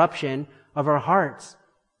the corruption of our hearts,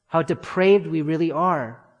 how depraved we really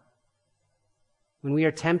are. When we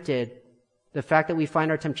are tempted, the fact that we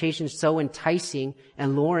find our temptations so enticing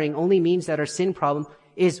and luring only means that our sin problem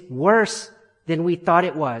is worse than we thought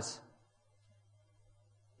it was.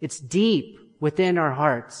 It's deep within our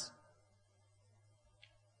hearts.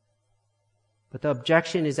 But the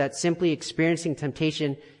objection is that simply experiencing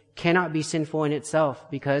temptation cannot be sinful in itself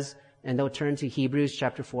because, and they'll turn to Hebrews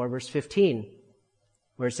chapter 4, verse 15,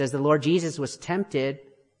 where it says the Lord Jesus was tempted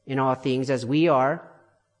in all things as we are,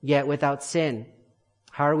 yet without sin.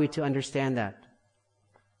 How are we to understand that?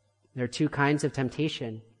 There are two kinds of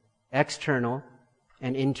temptation, external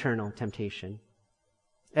and internal temptation.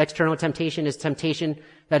 External temptation is temptation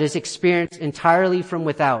that is experienced entirely from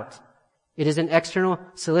without. It is an external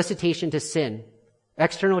solicitation to sin.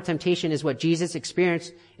 External temptation is what Jesus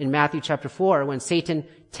experienced in Matthew chapter 4 when Satan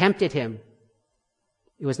tempted him.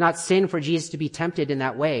 It was not sin for Jesus to be tempted in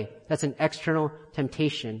that way. That's an external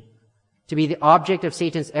temptation. To be the object of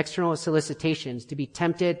Satan's external solicitations, to be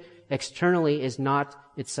tempted externally is not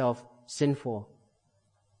itself sinful.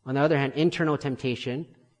 On the other hand, internal temptation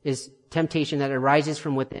is temptation that arises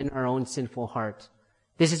from within our own sinful heart.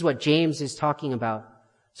 This is what James is talking about.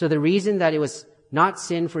 So the reason that it was not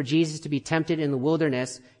sin for Jesus to be tempted in the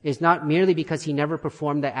wilderness is not merely because he never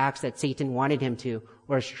performed the acts that Satan wanted him to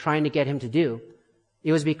or is trying to get him to do.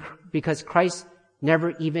 It was because Christ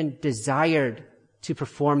never even desired to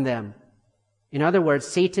perform them. In other words,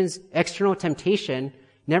 Satan's external temptation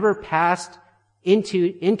never passed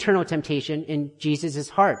into internal temptation in Jesus'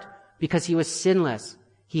 heart because he was sinless.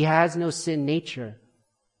 He has no sin nature.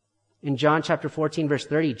 In John chapter 14, verse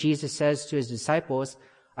 30, Jesus says to his disciples,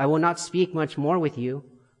 I will not speak much more with you,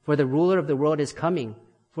 for the ruler of the world is coming,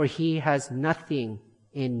 for he has nothing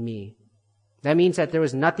in me. That means that there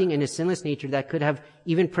was nothing in his sinless nature that could have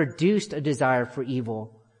even produced a desire for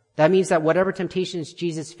evil. That means that whatever temptations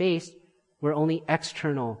Jesus faced were only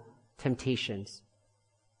external temptations.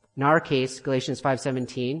 In our case, Galatians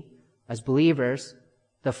 5:17, as believers,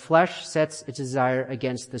 the flesh sets its desire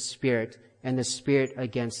against the spirit, and the spirit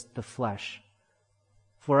against the flesh.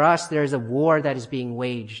 For us, there is a war that is being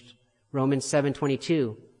waged. Romans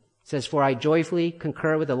 7:22 says, "For I joyfully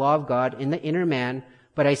concur with the law of God in the inner man,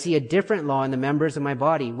 but I see a different law in the members of my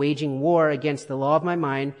body, waging war against the law of my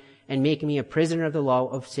mind and making me a prisoner of the law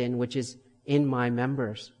of sin, which is in my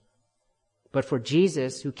members." But for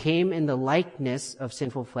Jesus, who came in the likeness of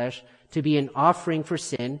sinful flesh to be an offering for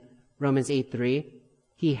sin, Romans 8:3,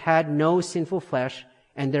 he had no sinful flesh,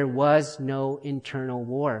 and there was no internal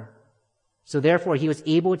war. So therefore, he was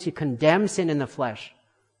able to condemn sin in the flesh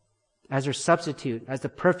as her substitute, as the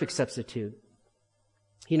perfect substitute.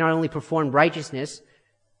 He not only performed righteousness,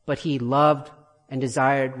 but he loved and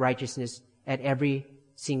desired righteousness at every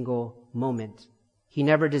single moment. He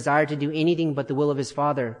never desired to do anything but the will of his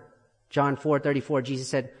Father. John 4:34, Jesus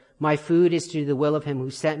said, "My food is to do the will of him who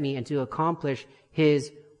sent me and to accomplish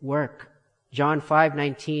his work." John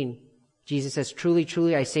 5:19, Jesus says, "Truly,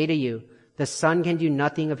 truly, I say to you, the Son can do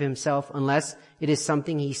nothing of himself unless it is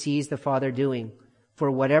something he sees the Father doing.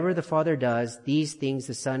 For whatever the Father does, these things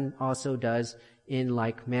the Son also does in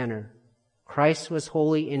like manner." Christ was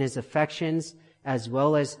holy in his affections as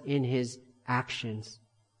well as in his actions.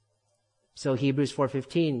 So Hebrews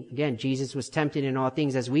 4:15, again, Jesus was tempted in all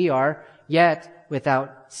things as we are, yet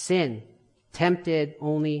without sin, tempted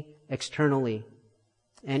only externally.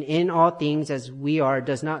 And in all things as we are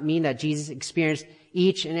does not mean that Jesus experienced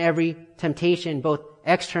each and every temptation, both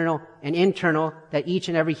external and internal, that each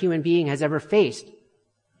and every human being has ever faced.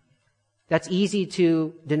 That's easy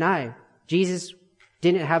to deny. Jesus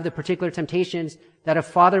didn't have the particular temptations that a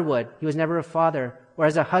father would. He was never a father. Or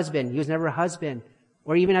as a husband, he was never a husband.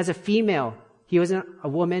 Or even as a female, he wasn't a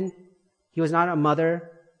woman. He was not a mother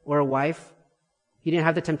or a wife. He didn't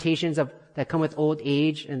have the temptations that come with old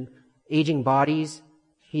age and aging bodies.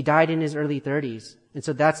 He died in his early 30s. And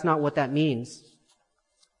so that's not what that means.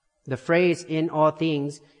 The phrase "in all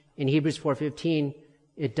things" in Hebrews 4:15,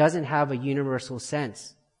 it doesn't have a universal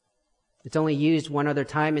sense. It's only used one other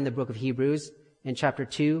time in the book of Hebrews, in chapter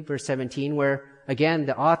 2, verse 17, where, again,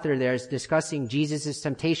 the author there is discussing Jesus'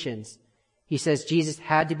 temptations. He says Jesus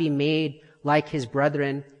had to be made like his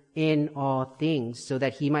brethren in all things so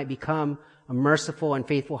that he might become a merciful and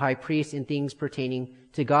faithful high priest in things pertaining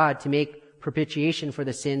to God to make propitiation for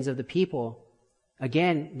the sins of the people.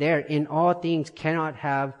 Again, there, in all things cannot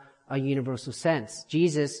have a universal sense.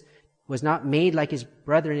 Jesus was not made like his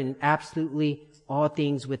brethren in absolutely all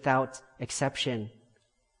things without exception.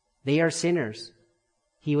 They are sinners.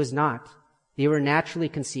 He was not. They were naturally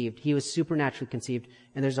conceived. He was supernaturally conceived.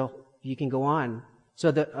 And you can go on.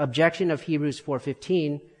 So the objection of Hebrews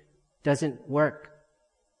 4:15 doesn't work.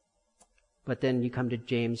 But then you come to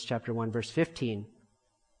James chapter 1, verse 15.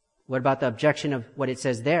 What about the objection of what it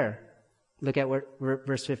says there? Look at what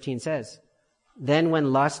verse 15 says. "Then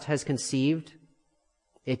when lust has conceived,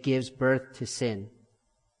 it gives birth to sin.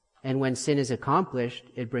 And when sin is accomplished,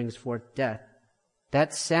 it brings forth death."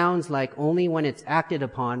 That sounds like only when it's acted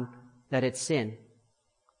upon that it's sin.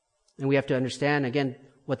 And we have to understand, again,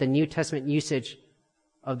 what the New Testament usage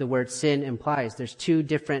of the word sin implies. There's two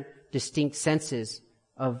different distinct senses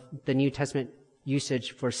of the New Testament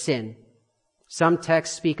usage for sin. Some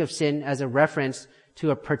texts speak of sin as a reference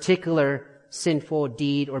to a particular sinful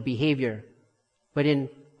deed or behavior. But in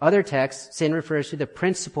other texts, sin refers to the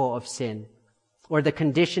principle of sin, or the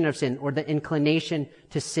condition of sin, or the inclination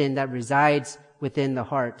to sin that resides within the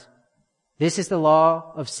heart. "This is the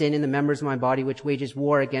law of sin in the members of my body, which wages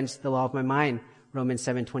war against the law of my mind," Romans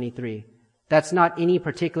 7:23. That's not any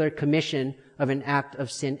particular commission of an act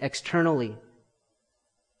of sin externally.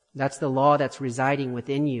 That's the law that's residing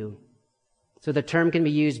within you. So the term can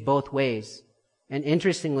be used both ways. And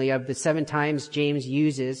interestingly, of the 7 times James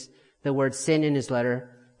uses the word sin in his letter,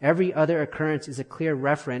 every other occurrence is a clear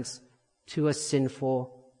reference to a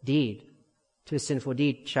sinful deed. To a sinful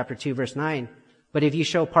deed. Chapter 2, verse 9. "But if you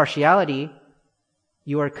show partiality,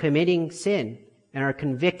 you are committing sin and are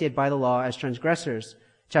convicted by the law as transgressors."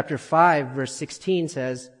 Chapter 5, verse 16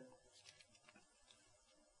 says,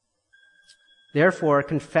 "Therefore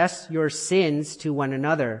confess your sins to one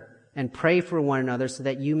another and pray for one another so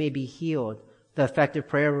that you may be healed. The effective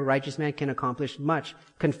prayer of a righteous man can accomplish much."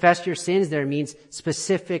 Confess your sins there means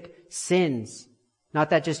specific sins. Not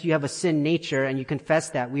that just you have a sin nature and you confess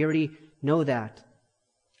that. We already know that.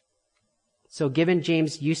 So given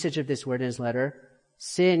James' usage of this word in his letter,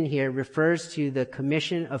 sin here refers to the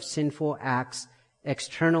commission of sinful acts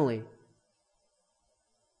externally.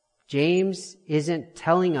 James isn't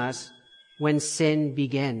telling us when sin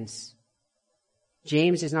begins.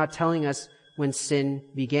 James is not telling us when sin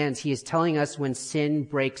begins. He is telling us when sin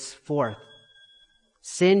breaks forth.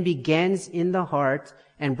 Sin begins in the heart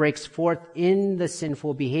and breaks forth in the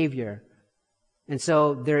sinful behavior. And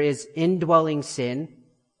so there is indwelling sin,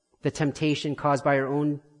 the temptation caused by our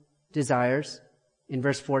own desires in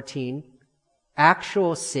verse 14,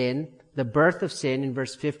 actual sin, the birth of sin in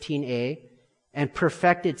verse 15a, and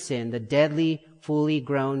perfected sin, the deadly, fully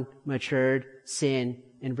grown, matured sin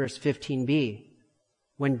in verse 15b.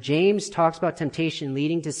 When James talks about temptation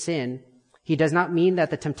leading to sin, he does not mean that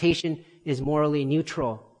the temptation is morally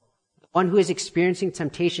neutral. One who is experiencing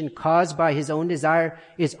temptation caused by his own desire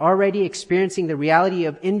is already experiencing the reality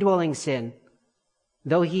of indwelling sin.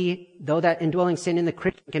 Though that indwelling sin in the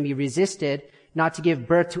Christian can be resisted, not to give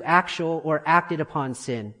birth to actual or acted upon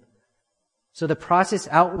sin. So the process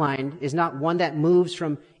outlined is not one that moves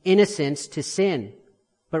from innocence to sin,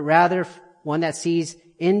 but rather one that sees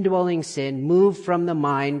indwelling sin move from the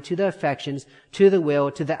mind to the affections, to the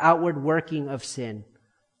will, to the outward working of sin.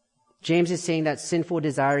 James is saying that sinful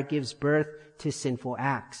desire gives birth to sinful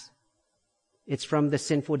acts. It's from the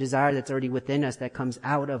sinful desire that's already within us that comes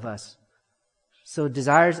out of us. So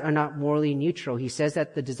desires are not morally neutral. He says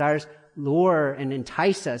that the desires lure and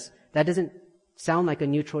entice us. That doesn't sound like a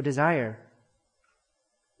neutral desire.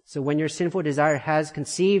 So when your sinful desire has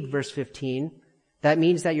conceived, verse 15, that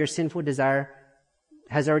means that your sinful desire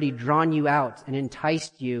has already drawn you out and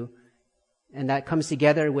enticed you, and that comes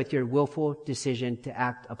together with your willful decision to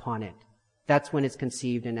act upon it. That's when it's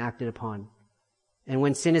conceived and acted upon. And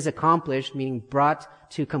when sin is accomplished, meaning brought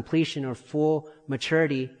to completion or full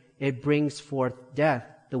maturity, it brings forth death.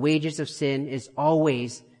 The wages of sin is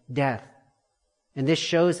always death. And this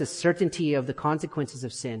shows the certainty of the consequences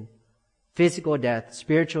of sin. Physical death,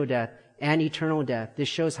 spiritual death, and eternal death. This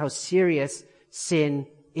shows how serious sin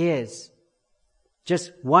is.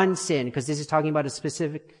 Just one sin, because this is talking about a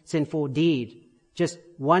specific sinful deed. Just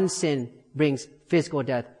one sin brings physical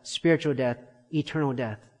death, spiritual death, eternal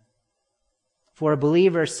death. For a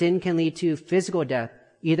believer, sin can lead to physical death,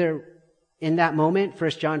 either in that moment,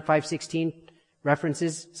 1 John 5:16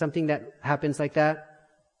 references something that happens like that,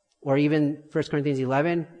 or even 1 Corinthians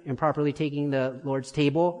 11, improperly taking the Lord's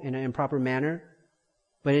table in an improper manner.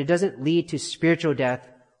 But it doesn't lead to spiritual death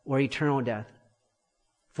or eternal death.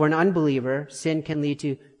 For an unbeliever, sin can lead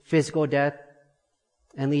to physical death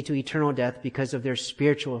and lead to eternal death because of their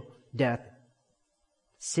spiritual death.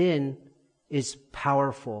 Sin is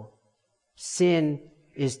powerful. Sin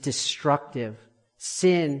is destructive.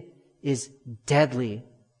 Sin is deadly.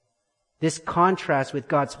 This contrasts with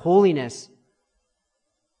God's holiness.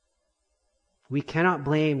 We cannot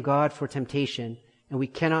blame God for temptation, and we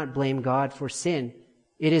cannot blame God for sin.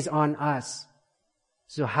 It is on us.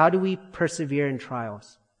 So how do we persevere in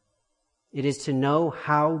trials? It is to know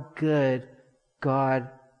how good God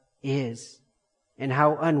is and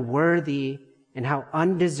how unworthy and how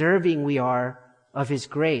undeserving we are of His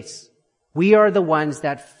grace. We are the ones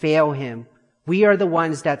that fail Him. We are the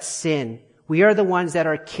ones that sin. We are the ones that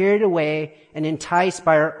are carried away and enticed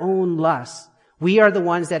by our own lusts. We are the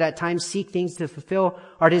ones that at times seek things to fulfill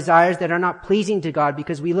our desires that are not pleasing to God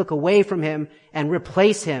because we look away from Him and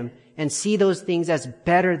replace Him and see those things as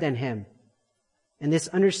better than Him. And this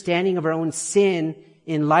understanding of our own sin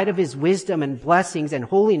in light of His wisdom and blessings and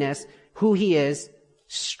holiness, who He is,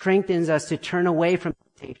 strengthens us to turn away from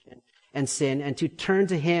temptation and sin and to turn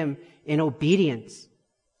to Him in obedience.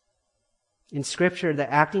 In Scripture,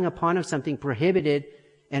 the acting upon of something prohibited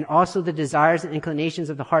and also the desires and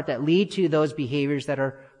inclinations of the heart that lead to those behaviors that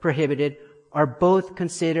are prohibited are both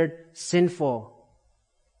considered sinful.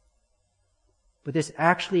 But this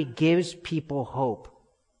actually gives people hope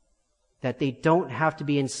that they don't have to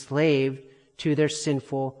be enslaved to their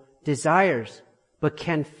sinful desires, but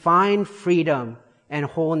can find freedom and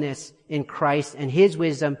wholeness in Christ and His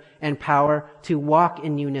wisdom and power to walk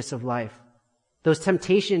in newness of life. Those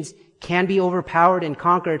temptations can be overpowered and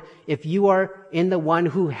conquered if you are in the one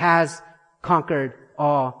who has conquered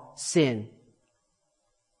all sin.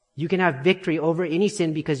 You can have victory over any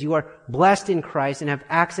sin because you are blessed in Christ and have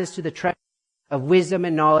access to the treasure of wisdom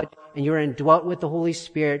and knowledge, and you are indwelt with the Holy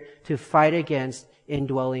Spirit to fight against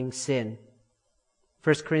indwelling sin.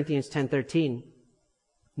 1 Corinthians 10:13.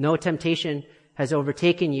 No temptation has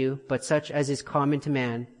overtaken you, but such as is common to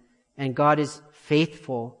man, and God is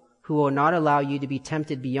faithful, who will not allow you to be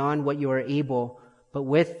tempted beyond what you are able, but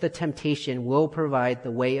with the temptation will provide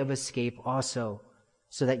the way of escape also,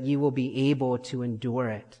 so that you will be able to endure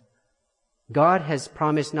it. God has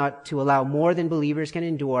promised not to allow more than believers can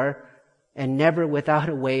endure, and never without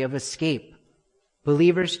a way of escape.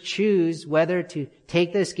 Believers choose whether to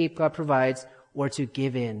take the escape God provides or to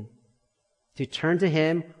give in, to turn to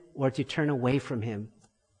Him or to turn away from Him.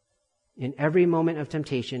 In every moment of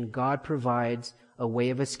temptation, God provides a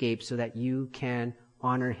way of escape so that you can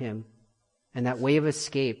honor Him. And that way of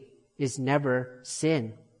escape is never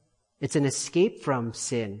sin. It's an escape from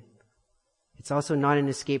sin. It's also not an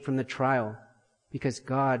escape from the trial, because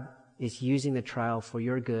God is using the trial for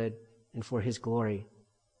your good and for His glory.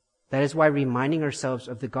 That is why reminding ourselves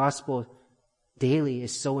of the gospel daily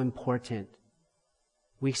is so important.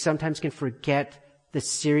 We sometimes can forget the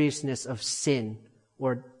seriousness of sin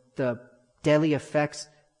or the deadly effects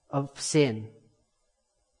of sin.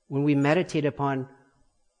 When we meditate upon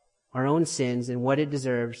our own sins and what it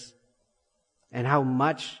deserves and how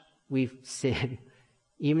much we've sinned,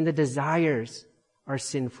 even the desires are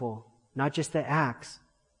sinful, not just the acts.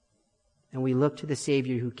 And we look to the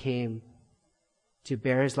Savior who came to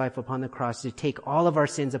bear His life upon the cross, to take all of our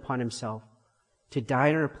sins upon Himself, to die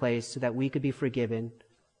in our place so that we could be forgiven.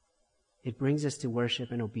 It brings us to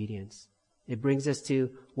worship and obedience. It brings us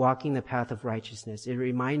to walking the path of righteousness. It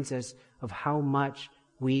reminds us of how much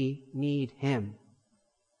we need Him.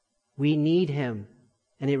 We need Him.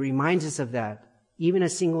 And it reminds us of that. Even a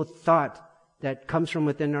single thought that comes from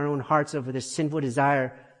within our own hearts over this sinful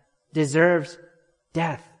desire deserves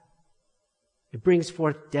death. It brings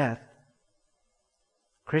forth death.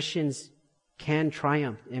 Christians can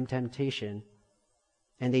triumph in temptation,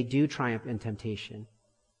 and they do triumph in temptation.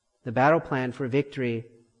 The battle plan for victory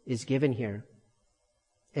is given here.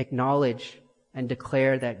 Acknowledge and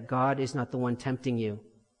declare that God is not the one tempting you,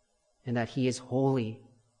 and that He is holy,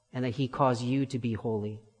 and that He calls you to be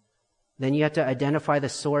holy. Then you have to identify the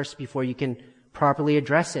source before you can properly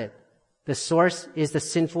address it. The source is the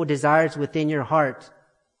sinful desires within your heart.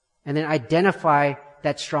 And then identify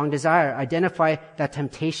that strong desire. Identify that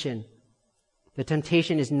temptation. The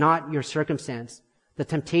temptation is not your circumstance. The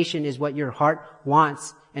temptation is what your heart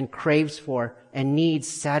wants and craves for and needs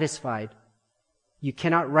satisfied. You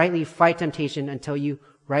cannot rightly fight temptation until you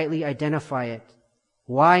rightly identify it.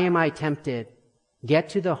 Why am I tempted? Get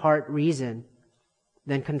to the heart reason.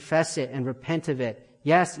 Then confess it and repent of it.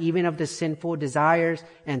 Yes, even of the sinful desires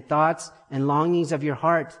and thoughts and longings of your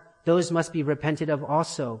heart. Those must be repented of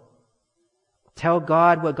also. Tell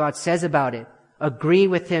God what God says about it. Agree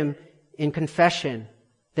with Him in confession.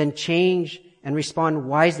 Then change and respond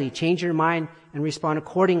wisely. Change your mind and respond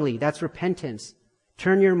accordingly. That's repentance.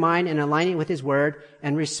 Turn your mind and align it with His Word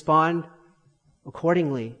and respond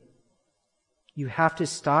accordingly. You have to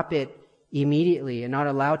stop it immediately and not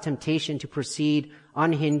allow temptation to proceed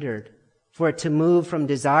unhindered. For it to move from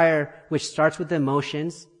desire, which starts with the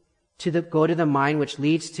emotions, go to the mind, which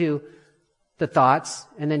leads to the thoughts,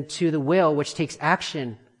 and then to the will, which takes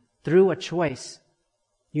action through a choice.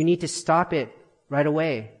 You need to stop it right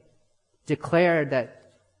away. Declare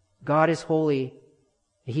that God is holy.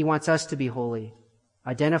 He wants us to be holy.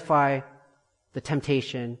 Identify the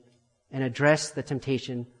temptation and address the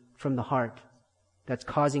temptation from the heart that's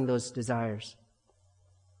causing those desires.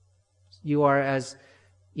 You are, as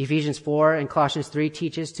Ephesians 4 and Colossians 3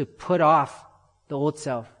 teaches, to put off the old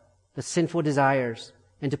self, the sinful desires,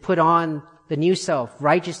 and to put on the new self,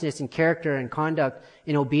 righteousness and character and conduct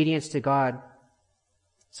in obedience to God.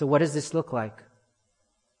 So what does this look like?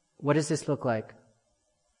 What does this look like?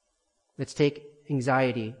 Let's take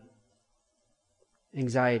anxiety.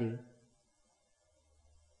 Anxiety.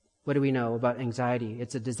 What do we know about anxiety?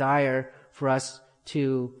 It's a desire for us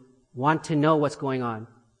to want to know what's going on,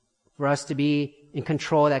 for us to be in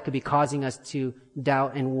control that could be causing us to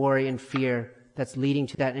doubt and worry and fear that's leading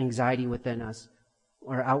to that anxiety within us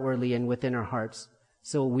or outwardly and within our hearts.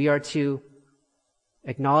 So we are to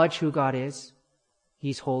acknowledge who God is.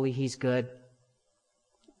 He's holy. He's good.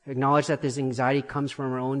 Acknowledge that this anxiety comes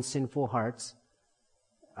from our own sinful hearts.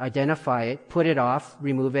 Identify it, put it off,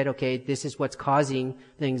 remove it. Okay, this is what's causing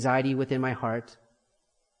the anxiety within my heart.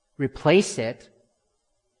 Replace it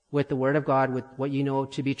with the Word of God, with what you know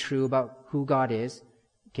to be true about who God is.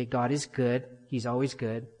 Okay, God is good. He's always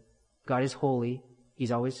good. God is holy.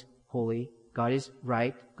 He's always holy. God is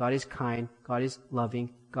right. God is kind. God is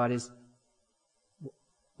loving. God is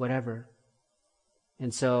whatever.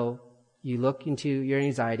 And so you look into your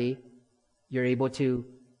anxiety. You're able to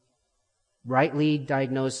rightly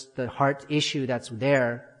diagnose the heart issue that's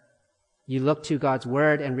there. You look to God's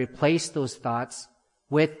Word and replace those thoughts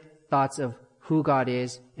with thoughts of who God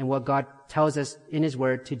is and what God tells us in His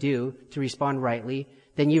Word to do to respond rightly.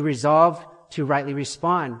 Then you resolve to rightly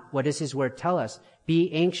respond. What does His Word tell us?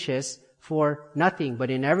 Be anxious for nothing,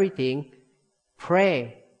 but in everything,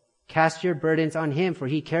 pray. Cast your burdens on Him, for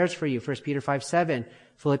He cares for you. 1 Peter 5:7.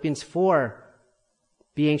 Philippians 4.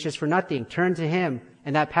 Be anxious for nothing. Turn to Him.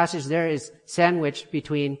 And that passage there is sandwiched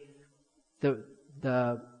between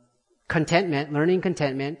the contentment, learning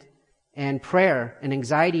contentment, and prayer. And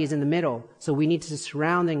anxiety is in the middle. So we need to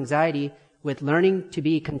surround anxiety with learning to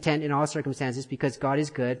be content in all circumstances because God is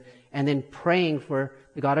good, and then praying for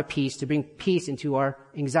the God of peace to bring peace into our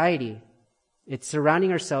anxiety. It's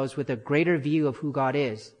surrounding ourselves with a greater view of who God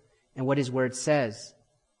is and what His Word says.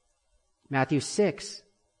 Matthew 6,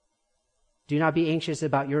 do not be anxious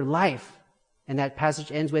about your life. And that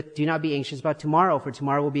passage ends with, do not be anxious about tomorrow, for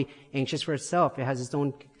tomorrow will be anxious for itself. It has its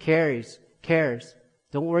own cares.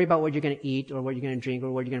 Don't worry about what you're going to eat or what you're going to drink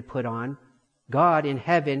or what you're going to put on. God in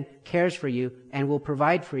heaven cares for you and will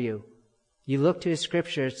provide for you. You look to His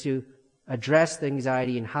scriptures to address the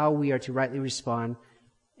anxiety and how we are to rightly respond.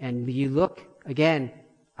 And you look, again,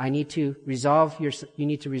 you need to resolve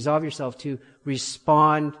yourself to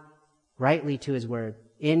respond rightly to His Word,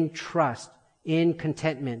 in trust, in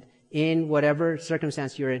contentment, in whatever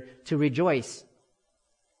circumstance you're in, to rejoice.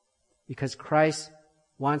 Because Christ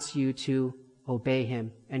wants you to obey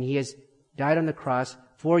Him. And He has died on the cross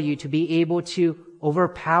for you to be able to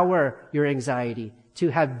overpower your anxiety, to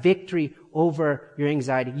have victory over your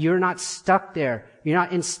anxiety. You're not stuck there. You're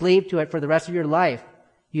not enslaved to it for the rest of your life.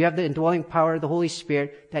 You have the indwelling power of the Holy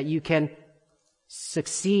Spirit that you can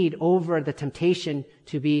succeed over the temptation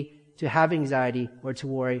to have anxiety or to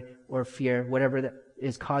worry or fear, whatever that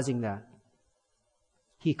is causing that.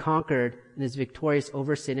 He conquered and is victorious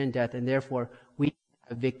over sin and death, and therefore we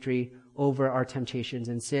have victory over our temptations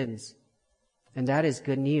and sins. And that is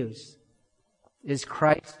good news. Is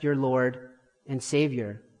Christ your Lord and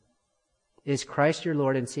Savior? Is Christ your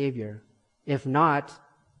Lord and Savior? If not,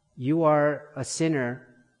 you are a sinner,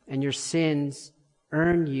 and your sins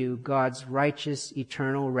earn you God's righteous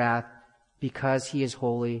eternal wrath because He is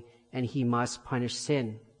holy and He must punish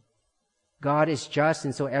sin. God is just,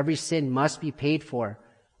 and so every sin must be paid for.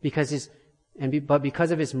 But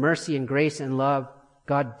because of His mercy and grace and love,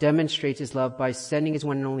 God demonstrates His love by sending His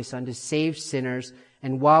one and only Son to save sinners.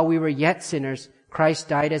 And while we were yet sinners, Christ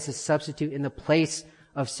died as a substitute in the place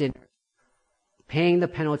of sinners, paying the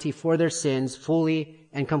penalty for their sins fully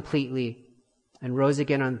and completely, and rose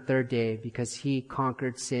again on the third day because He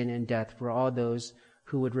conquered sin and death for all those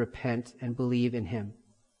who would repent and believe in Him.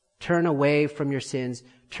 Turn away from your sins.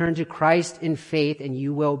 Turn to Christ in faith and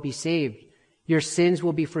you will be saved. Your sins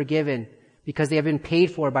will be forgiven because they have been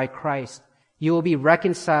paid for by Christ. You will be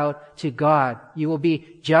reconciled to God. You will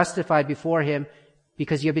be justified before Him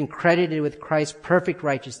because you have been credited with Christ's perfect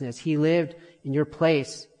righteousness. He lived in your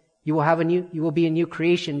place. You will be a new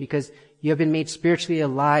creation because you have been made spiritually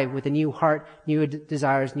alive with a new heart, new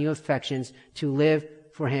desires, new affections to live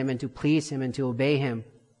for Him and to please Him and to obey Him.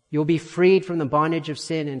 You'll be freed from the bondage of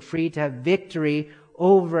sin and free to have victory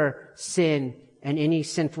over sin and any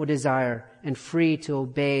sinful desire, and free to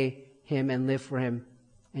obey Him and live for Him.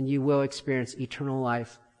 And you will experience eternal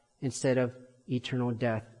life instead of eternal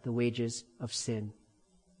death, the wages of sin.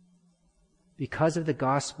 Because of the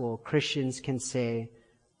gospel, Christians can say,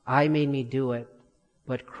 I made me do it,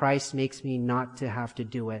 but Christ makes me not to have to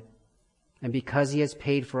do it. And because He has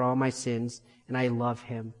paid for all my sins, and I love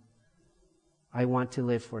Him, I want to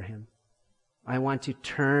live for Him. I want to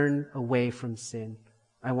turn away from sin.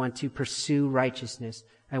 I want to pursue righteousness.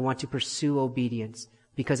 I want to pursue obedience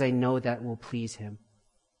because I know that will please Him.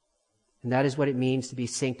 And that is what it means to be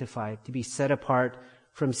sanctified, to be set apart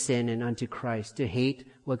from sin and unto Christ, to hate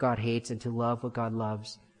what God hates and to love what God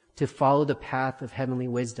loves, to follow the path of heavenly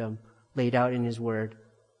wisdom laid out in His Word.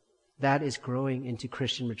 That is growing into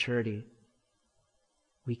Christian maturity.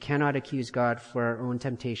 We cannot accuse God for our own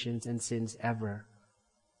temptations and sins ever.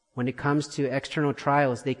 When it comes to external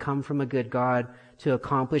trials, they come from a good God to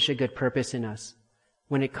accomplish a good purpose in us.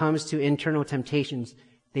 When it comes to internal temptations,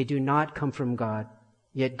 they do not come from God,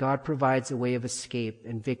 yet God provides a way of escape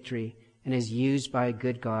and victory and is used by a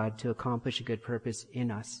good God to accomplish a good purpose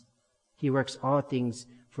in us. He works all things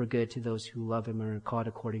for good to those who love Him and are called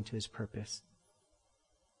according to His purpose.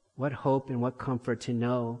 What hope and what comfort to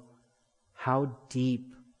know how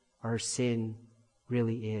deep our sin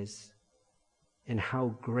really is and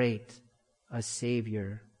how great a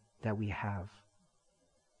Savior that we have.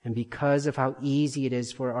 And because of how easy it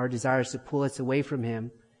is for our desires to pull us away from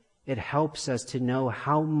Him, it helps us to know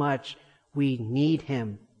how much we need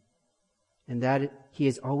Him and that He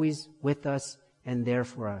is always with us and there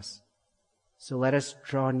for us. So let us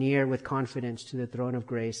draw near with confidence to the throne of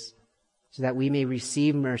grace so that we may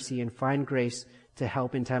receive mercy and find grace to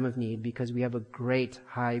help in time of need, because we have a great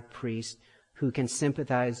high priest who can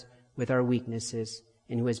sympathize with our weaknesses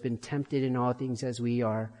and who has been tempted in all things as we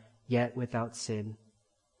are, yet without sin.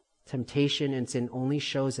 Temptation and sin only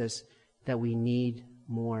shows us that we need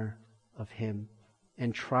more of Him.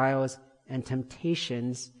 And trials and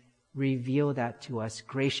temptations reveal that to us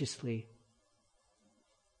graciously.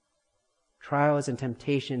 trials and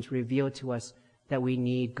temptations reveal to us that we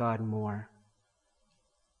need God more.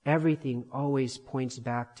 Everything always points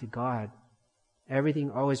back to God.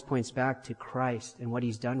 Everything always points back to Christ and what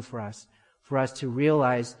He's done for us to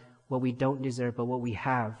realize what we don't deserve, but what we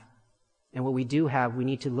have. And what we do have, we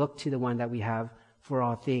need to look to the one that we have for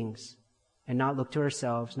all things, and not look to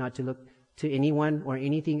ourselves, not to look to anyone or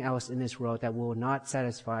anything else in this world that will not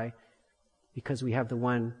satisfy, because we have the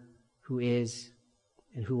one who is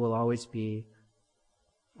and who will always be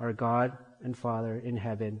our God and Father in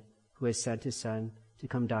heaven, who has sent His Son to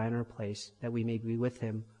come die in our place, that we may be with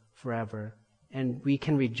Him forever. And we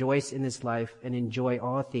can rejoice in this life and enjoy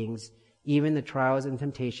all things, even the trials and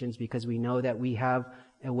temptations, because we know that we have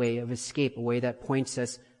a way of escape, a way that points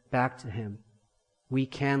us back to Him. We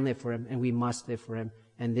can live for Him, and we must live for Him.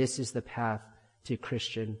 And this is the path to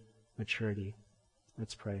Christian maturity.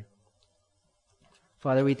 Let's pray.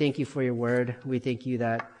 Father, we thank You for Your word. We thank You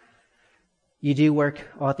that You do work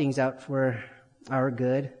all things out for our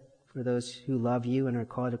good, for those who love You and are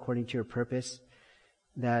called according to Your purpose.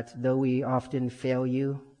 That though we often fail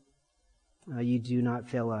You, You do not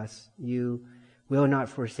fail us. You will not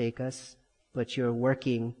forsake us, but You're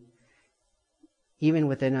working even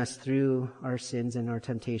within us through our sins and our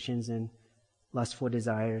temptations and lustful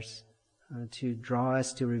desires, to draw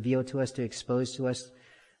us, to reveal to us, to expose to us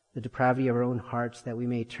the depravity of our own hearts, that we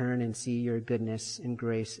may turn and see Your goodness and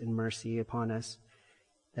grace and mercy upon us,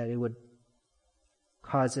 that it would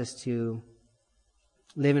cause us to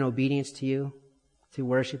live in obedience to You, to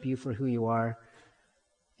worship You for who You are,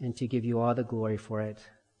 and to give You all the glory for it.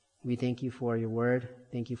 We thank You for Your word.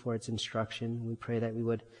 Thank You for its instruction. We pray that we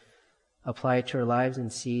would apply it to our lives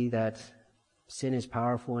and see that sin is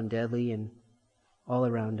powerful and deadly and all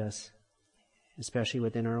around us, especially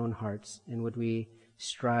within our own hearts. And would we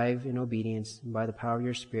strive in obedience and by the power of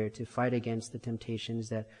Your Spirit to fight against the temptations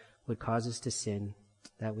that would cause us to sin,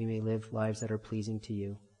 that we may live lives that are pleasing to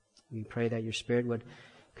You. We pray that Your Spirit would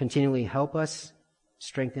continually help us,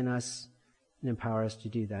 strengthen us, and empower us to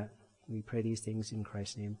do that. We pray these things in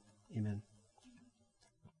Christ's name. Amen.